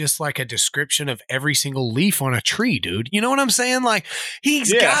years was just like a description of every single leaf on a tree, dude. You know what I'm saying? Like,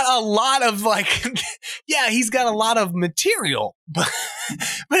 he's got a lot of he's got a lot of material, but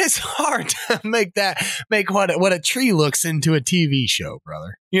it's hard to make what a tree looks into a TV show,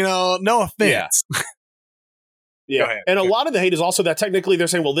 brother. No offense. Yeah. And a lot of the hate is also that technically they're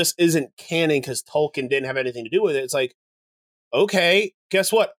saying, well, this isn't canon because Tolkien didn't have anything to do with it. It's like, okay,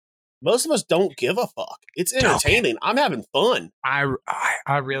 guess what? Most of us don't give a fuck. It's entertaining. I'm having fun. I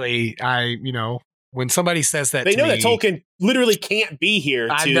really, when somebody says that, they to know me, that Tolkien literally can't be here.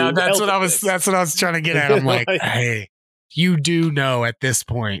 I know that's what I was trying to get at. I'm like, hey, you do know at this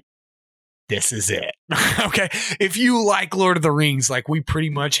point, this is it. Okay, if you like Lord of the Rings, like, we pretty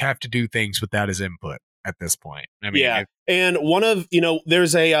much have to do things without his input at this point. I mean, and one of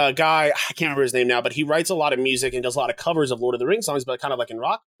there's a guy, I can't remember his name now, but he writes a lot of music and does a lot of covers of Lord of the Rings songs, but kind of like in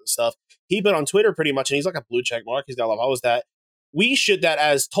rock stuff. He's been on Twitter pretty much, and he's like a blue check mark. He's got a lot of followers. That we should,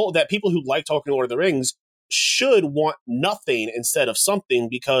 that people who like Tolkien Lord of the Rings should want nothing instead of something,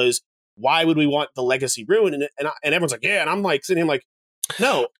 because why would we want the legacy ruined? And everyone's like, yeah, and I'm like sitting here like,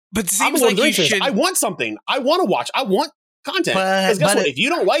 no, but it seems like you should. I want something. I want to watch. I want content. Because guess what? If you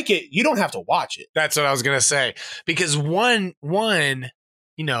don't like it, you don't have to watch it. That's what I was gonna say. Because one,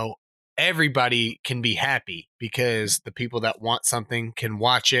 everybody can be happy because the people that want something can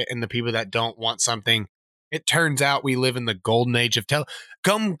watch it, and the people that don't want something. It turns out we live in the golden age of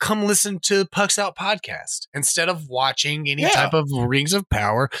Come listen to Pucks Out podcast instead of watching any type of Rings of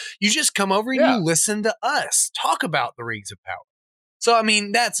Power. You just come over and you listen to us talk about the Rings of Power. So I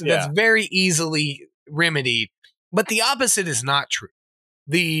mean, that's very easily remedied. But the opposite is not true.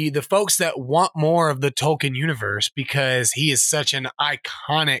 The folks that want more of the Tolkien universe because he is such an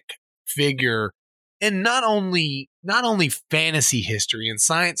iconic figure in not only fantasy history and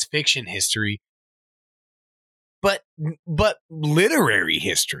science fiction history, but literary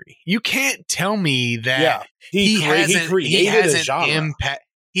history. You can't tell me that he hasn't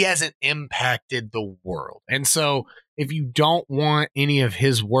impacted the world. And so if you don't want any of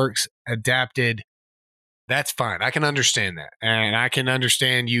his works adapted, that's fine. I can understand that. And I can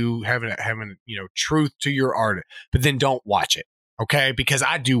understand you having truth to your art, but then don't watch it. Okay. Because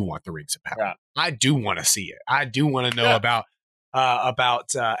I do want the Rings of Power. Yeah. I do want to see it. I do want to know about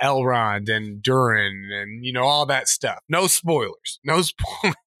Elrond and Durin and, all that stuff. No spoilers.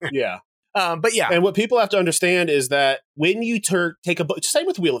 Yeah. But yeah. And what people have to understand is that when you take a book, same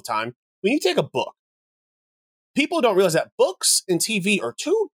with Wheel of Time, when you take a book, people don't realize that books and TV are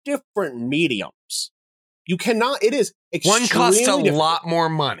two different mediums. You cannot, it is extremely one costs a lot more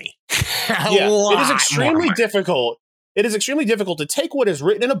money. It is extremely difficult. It is extremely difficult to take what is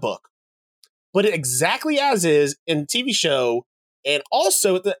written in a book, put it exactly as is in a TV show, and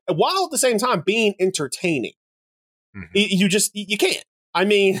also while at the same time being entertaining. Mm-hmm. You can't. I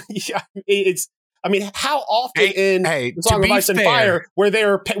mean, yeah, it's. I mean, how often in the Song of Ice and Fire where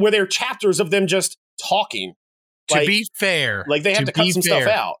there are chapters of them just talking? To be fair, like they have to cut some stuff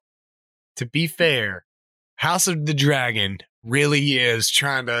out. To be fair, House of the Dragon really is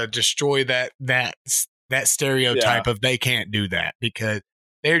trying to destroy that stereotype of they can't do that, because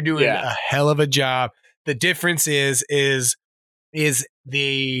they're doing a hell of a job. The difference is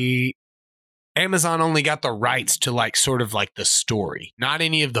the Amazon only got the rights to like sort of like the story, not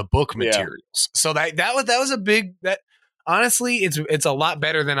any of the book materials. So that was a big honestly, it's a lot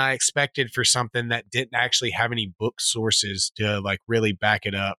better than I expected for something that didn't actually have any book sources to like really back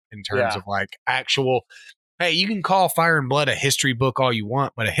it up in terms of like actual. Hey, you can call Fire and Blood a history book all you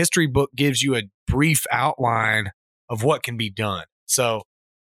want, but a history book gives you a brief outline of what can be done. So,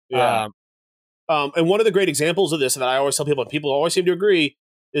 and one of the great examples of this that I always tell people, and people always seem to agree,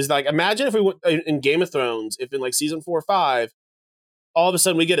 is like, imagine if we went in Game of Thrones, if in like season 4 or 5, all of a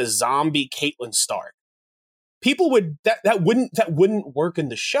sudden we get a zombie Catelyn Stark. People would that wouldn't work in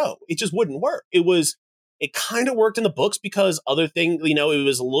the show. It just wouldn't work. It kind of worked in the books because other things, it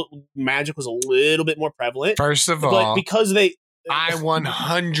was magic was a little bit more prevalent. First of all, but because I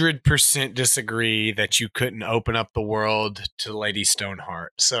 100% disagree that you couldn't open up the world to Lady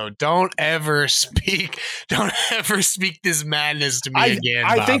Stoneheart. So don't ever speak this madness to me again.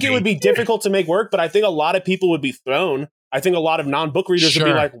 I think it would be difficult to make work, but I think a lot of people would be thrown. I think a lot of non-book readers would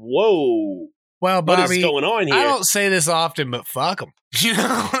be like, "Whoa, well, Bobby, what is going on here?" I don't say this often, but fuck them.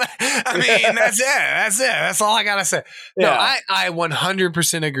 I mean, that's it. That's all I gotta say. No, I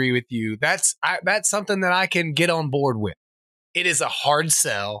 100% agree with you. That's something that I can get on board with. It is a hard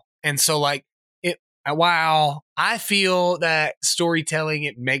sell. And so like while I feel that storytelling,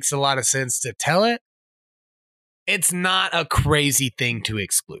 it makes a lot of sense to tell it, it's not a crazy thing to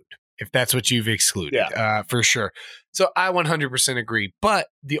exclude, if that's what you've excluded, for sure. So I 100% agree. But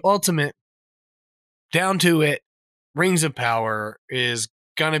the ultimate, down to it, Rings of Power is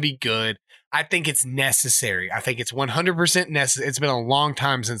going to be good. I think it's necessary. I think it's 100% necessary. It's been a long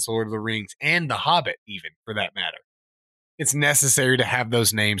time since Lord of the Rings and The Hobbit, even, for that matter. It's necessary to have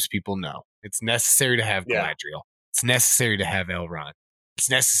those names people know. It's necessary to have Galadriel. It's necessary to have Elrond. It's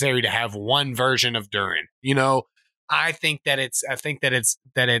necessary to have one version of Durin. I think that it's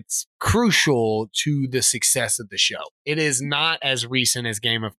crucial to the success of the show. It is not as recent as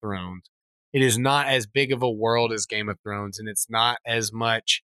Game of Thrones. It is not as big of a world as Game of Thrones, and it's not as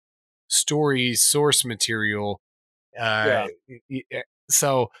much source material.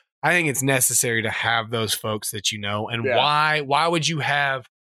 So I think it's necessary to have those folks that you know. And why would you have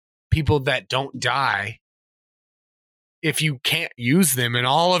people that don't die if you can't use them in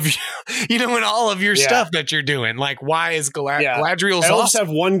all of in all of your stuff that you're doing? Like, why is Galadriel's awesome?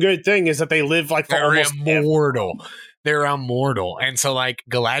 Have one good thing is that they live like they're immortal. They're immortal. And so like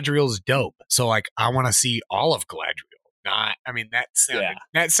Galadriel's dope. So like I want to see all of Galadriel.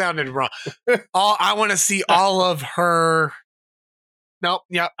 That sounded wrong. I want to see all of her. Nope.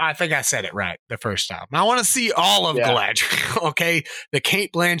 Yeah, I think I said it right the first time. I want to see all of Galadriel. Okay, the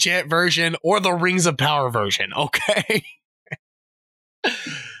Cate Blanchett version or the Rings of Power version. Okay.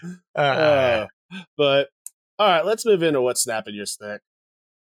 But all right, let's move into what's snapping your stick.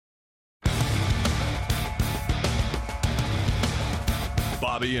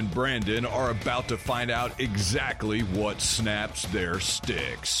 Bobby and Brandon are about to find out exactly what snaps their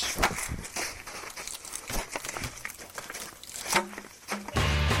sticks.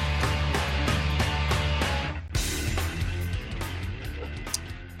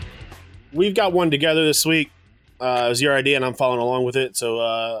 We've got one together this week. It was your idea, and I'm following along with it.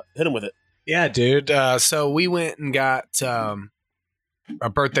 So hit him with it. Yeah, dude. So we went and got a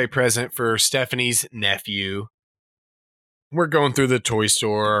birthday present for Stephanie's nephew. We're going through the toy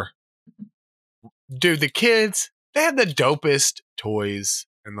store. Dude, the kids, they had the dopest toys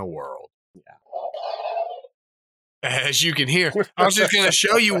in the world. As you can hear. I was just going to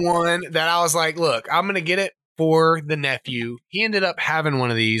show you one that I was like, look, I'm going to get it for the nephew. He ended up having one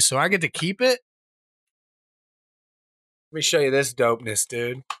of these, so I get to keep it. Let me show you this dopeness,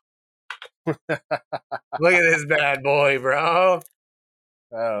 dude. Look at this bad boy, bro.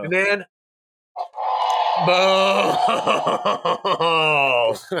 Oh. And then, boom.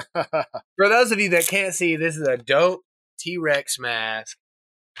 For those of you that can't see, this is a dope T-Rex mask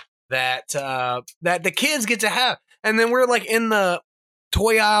that the kids get to have. And then we're like in the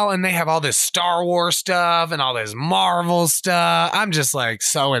toy aisle and they have all this Star Wars stuff and all this Marvel stuff. I'm just like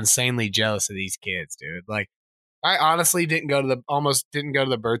so insanely jealous of these kids, dude. Like, I honestly almost didn't go to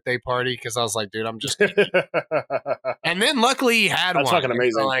the birthday party because I was like, dude, I'm just gonna keep it. And then luckily he had That's one. Fucking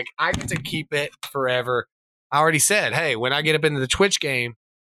amazing. So, like, I get to keep it forever. I already said, hey, when I get up into the Twitch game,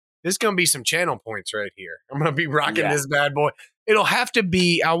 there's going to be some channel points right here. I'm going to be rocking this bad boy. It'll have to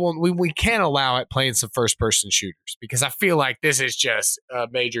be, we can't allow it playing some first-person shooters because I feel like this is just a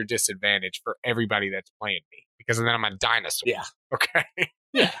major disadvantage for everybody that's playing me because then I'm a dinosaur. Yeah. Okay.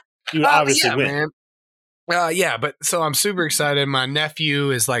 Yeah. You obviously win. Man. But so I'm super excited. My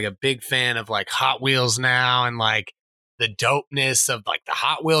nephew is like a big fan of like Hot Wheels now and like the dopeness of like the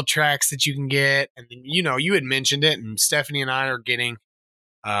Hot Wheel tracks that you can get. And then, you had mentioned it and Stephanie and I are getting,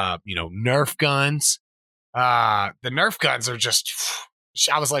 Nerf guns. The Nerf guns are just,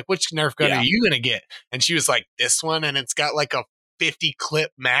 I was like, which Nerf gun are you going to get? And she was like, this one. And it's got like a 50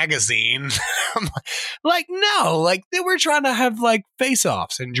 clip magazine. I'm like, no, like they were trying to have like face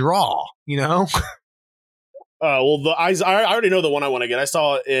offs and draw, Well, I already know the one I want to get. I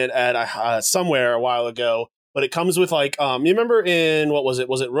saw it at somewhere a while ago, but it comes with like, you remember in, what was it?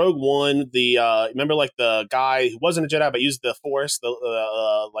 Was it Rogue One? Remember like the guy who wasn't a Jedi, but used the Force, you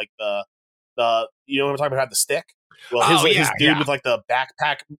know what I'm talking about, had the stick? Well, his dude with like the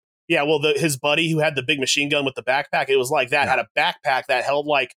backpack. Yeah. Well, his buddy who had the big machine gun with the backpack, it was like that, had a backpack that held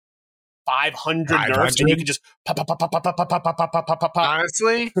like 500 Nerfs, and you could just pop.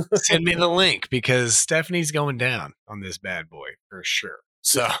 Honestly, send me the link because Stephanie's going down on this bad boy for sure.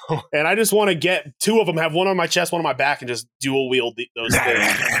 So, and I just want to get two of them, have one on my chest, one on my back, and just dual wield those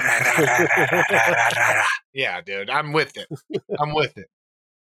things. Yeah, dude, I'm with it.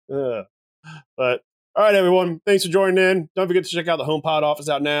 But all right, everyone, thanks for joining in. Don't forget to check out the HomePod office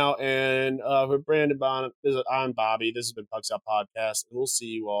out now. And for Brandon Bonnet, I'm Bobby. This has been Pucks Out Podcast, and we'll see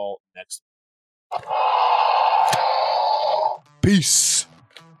you all next week. Peace.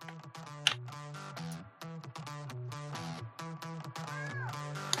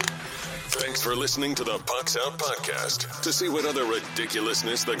 Thanks for listening to the Pucks Out Podcast. To see what other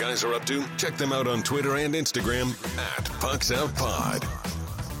ridiculousness the guys are up to, check them out on Twitter and Instagram @PucksOutPod.